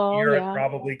Moneyball, year yeah. it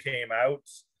probably came out.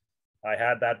 I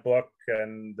had that book,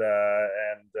 and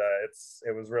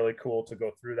it was really cool to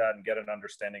go through that and get an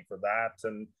understanding for that.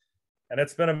 And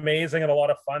it's been amazing and a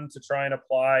lot of fun to try and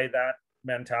apply that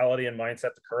mentality and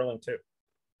mindset to curling too,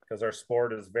 because our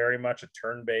sport is very much a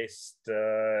turn-based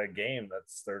game.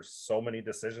 There's so many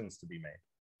decisions to be made.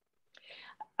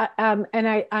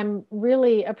 And I'm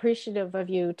really appreciative of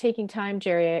you taking time,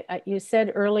 Gerry. You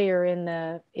said earlier in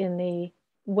the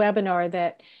webinar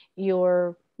that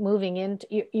you're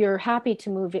happy to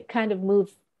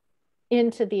move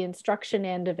into the instruction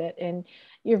end of it, and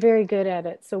you're very good at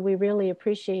it. So we really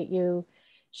appreciate you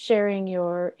sharing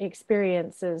your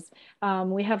experiences.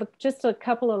 We have just a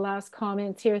couple of last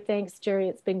comments here. Thanks, Gerry.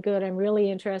 It's been good. I'm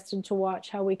really interested to watch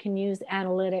how we can use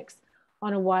analytics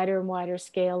on a wider and wider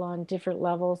scale on different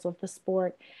levels of the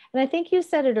sport. And I think you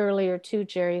said it earlier too,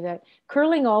 Gerry, that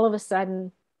curling all of a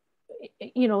sudden,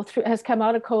 has come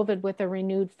out of COVID with a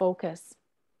renewed focus.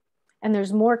 And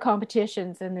there's more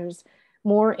competitions and there's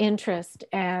more interest.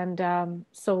 And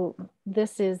so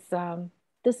this is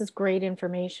great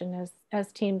information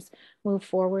as teams move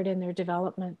forward in their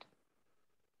development.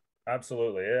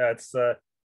 Absolutely. Yeah,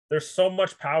 there's so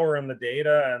much power in the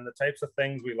data and the types of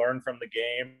things we learn from the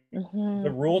game. Mm-hmm. The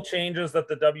rule changes that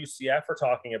the WCF are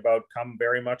talking about come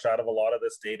very much out of a lot of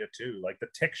this data too. Like the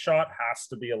tick shot has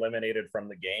to be eliminated from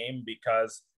the game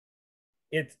because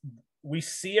we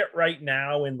see it right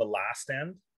now in the last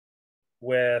end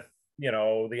with,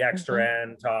 the extra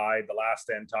end tied, the last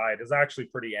end tied is actually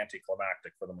pretty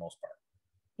anticlimactic for the most part.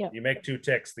 Yep. You make 2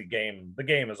 ticks, the game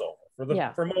is over.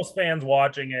 For most fans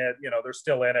watching it, they're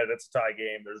still in it. It's a tie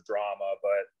game. There's drama,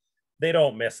 but they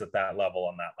don't miss at that level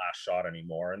on that last shot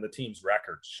anymore. And the team's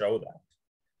records show that.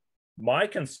 My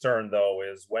concern, though,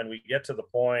 is when we get to the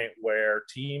point where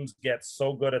teams get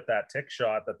so good at that tick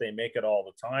shot that they make it all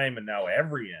the time, and now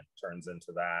every end turns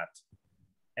into that.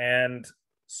 And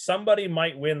somebody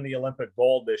might win the Olympic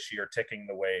gold this year ticking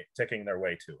their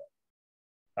way to it.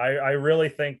 I really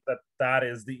think that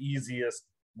is the easiest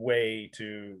way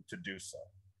to do so.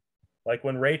 Like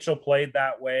when Rachel played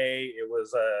that way,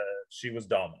 she was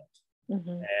dominant,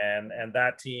 and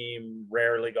that team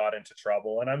rarely got into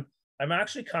trouble. And I'm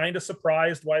actually kind of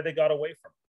surprised why they got away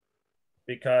from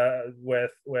it, because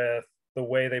with the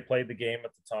way they played the game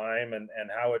at the time and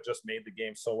how it just made the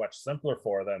game so much simpler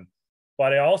for them.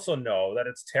 But I also know that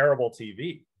it's terrible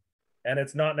TV. And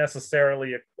it's not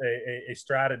necessarily a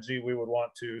strategy we would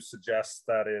want to suggest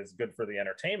that is good for the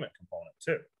entertainment component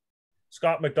too.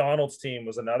 Scott McDonald's team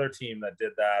was another team that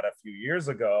did that a few years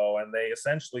ago, and they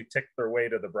essentially ticked their way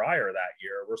to the Brier that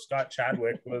year, where Scott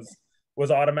Chadwick was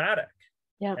automatic.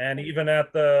 Yeah. And even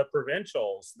at the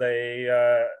provincials, they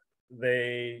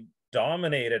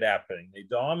dominated Epping, they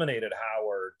dominated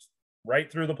Howard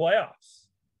right through the playoffs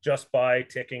just by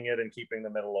ticking it and keeping the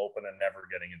middle open and never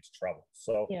getting into trouble.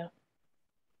 So yeah.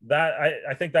 That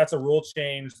I think that's a rule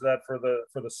change that for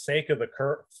the sake of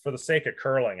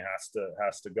curling has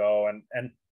to go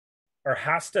or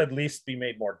has to at least be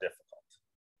made more difficult,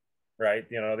 right?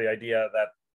 The idea that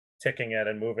ticking it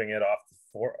and moving it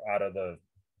out of the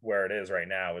where it is right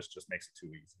now just makes it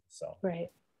too easy. So right,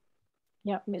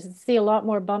 yeah, see a lot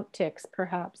more bump ticks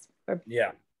perhaps, or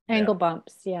angle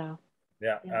bumps, yeah,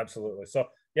 absolutely. So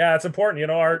yeah, it's important.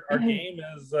 Our game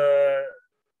is.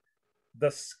 The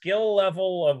skill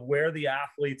level of where the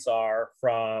athletes are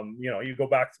from, you go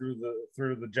back through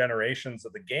the generations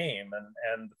of the game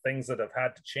and the things that have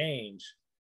had to change.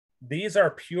 These are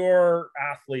pure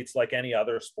athletes like any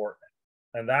other sport.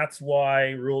 And that's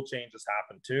why rule changes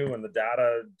happen too. And the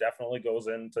data definitely goes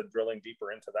into drilling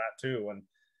deeper into that too. And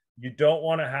you don't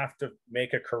want to have to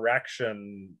make a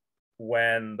correction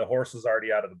when the horse is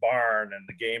already out of the barn and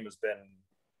the game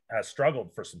has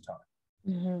struggled for some time.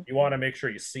 Mm-hmm. You want to make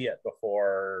sure you see it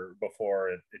before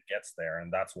it gets there,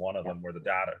 and that's one of them where the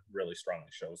data really strongly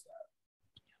shows that.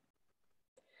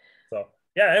 So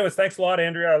yeah, anyways, thanks a lot,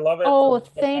 Andrea. I love it. Oh,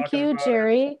 thank you,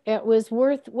 Gerry. It was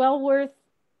well worth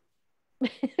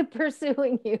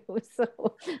pursuing you. So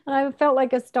I felt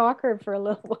like a stalker for a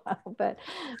little while, but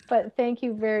thank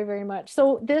you very, very much.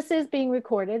 So this is being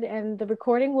recorded, and the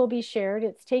recording will be shared.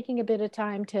 It's taking a bit of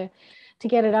time to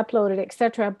get it uploaded,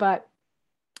 etc., but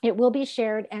it will be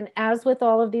shared. And as with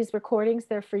all of these recordings,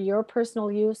 they're for your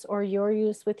personal use or your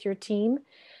use with your team.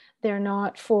 They're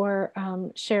not for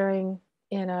sharing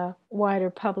in a wider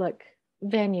public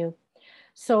venue.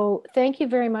 So thank you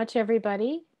very much,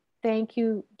 everybody. Thank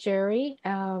you, Gerry.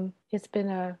 It's been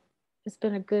a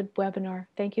good webinar.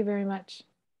 Thank you very much.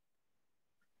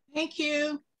 Thank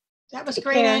you. That was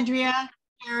great, Andrea,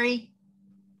 Gerry.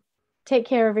 Take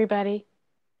care, everybody.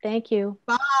 Thank you.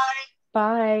 Bye.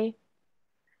 Bye.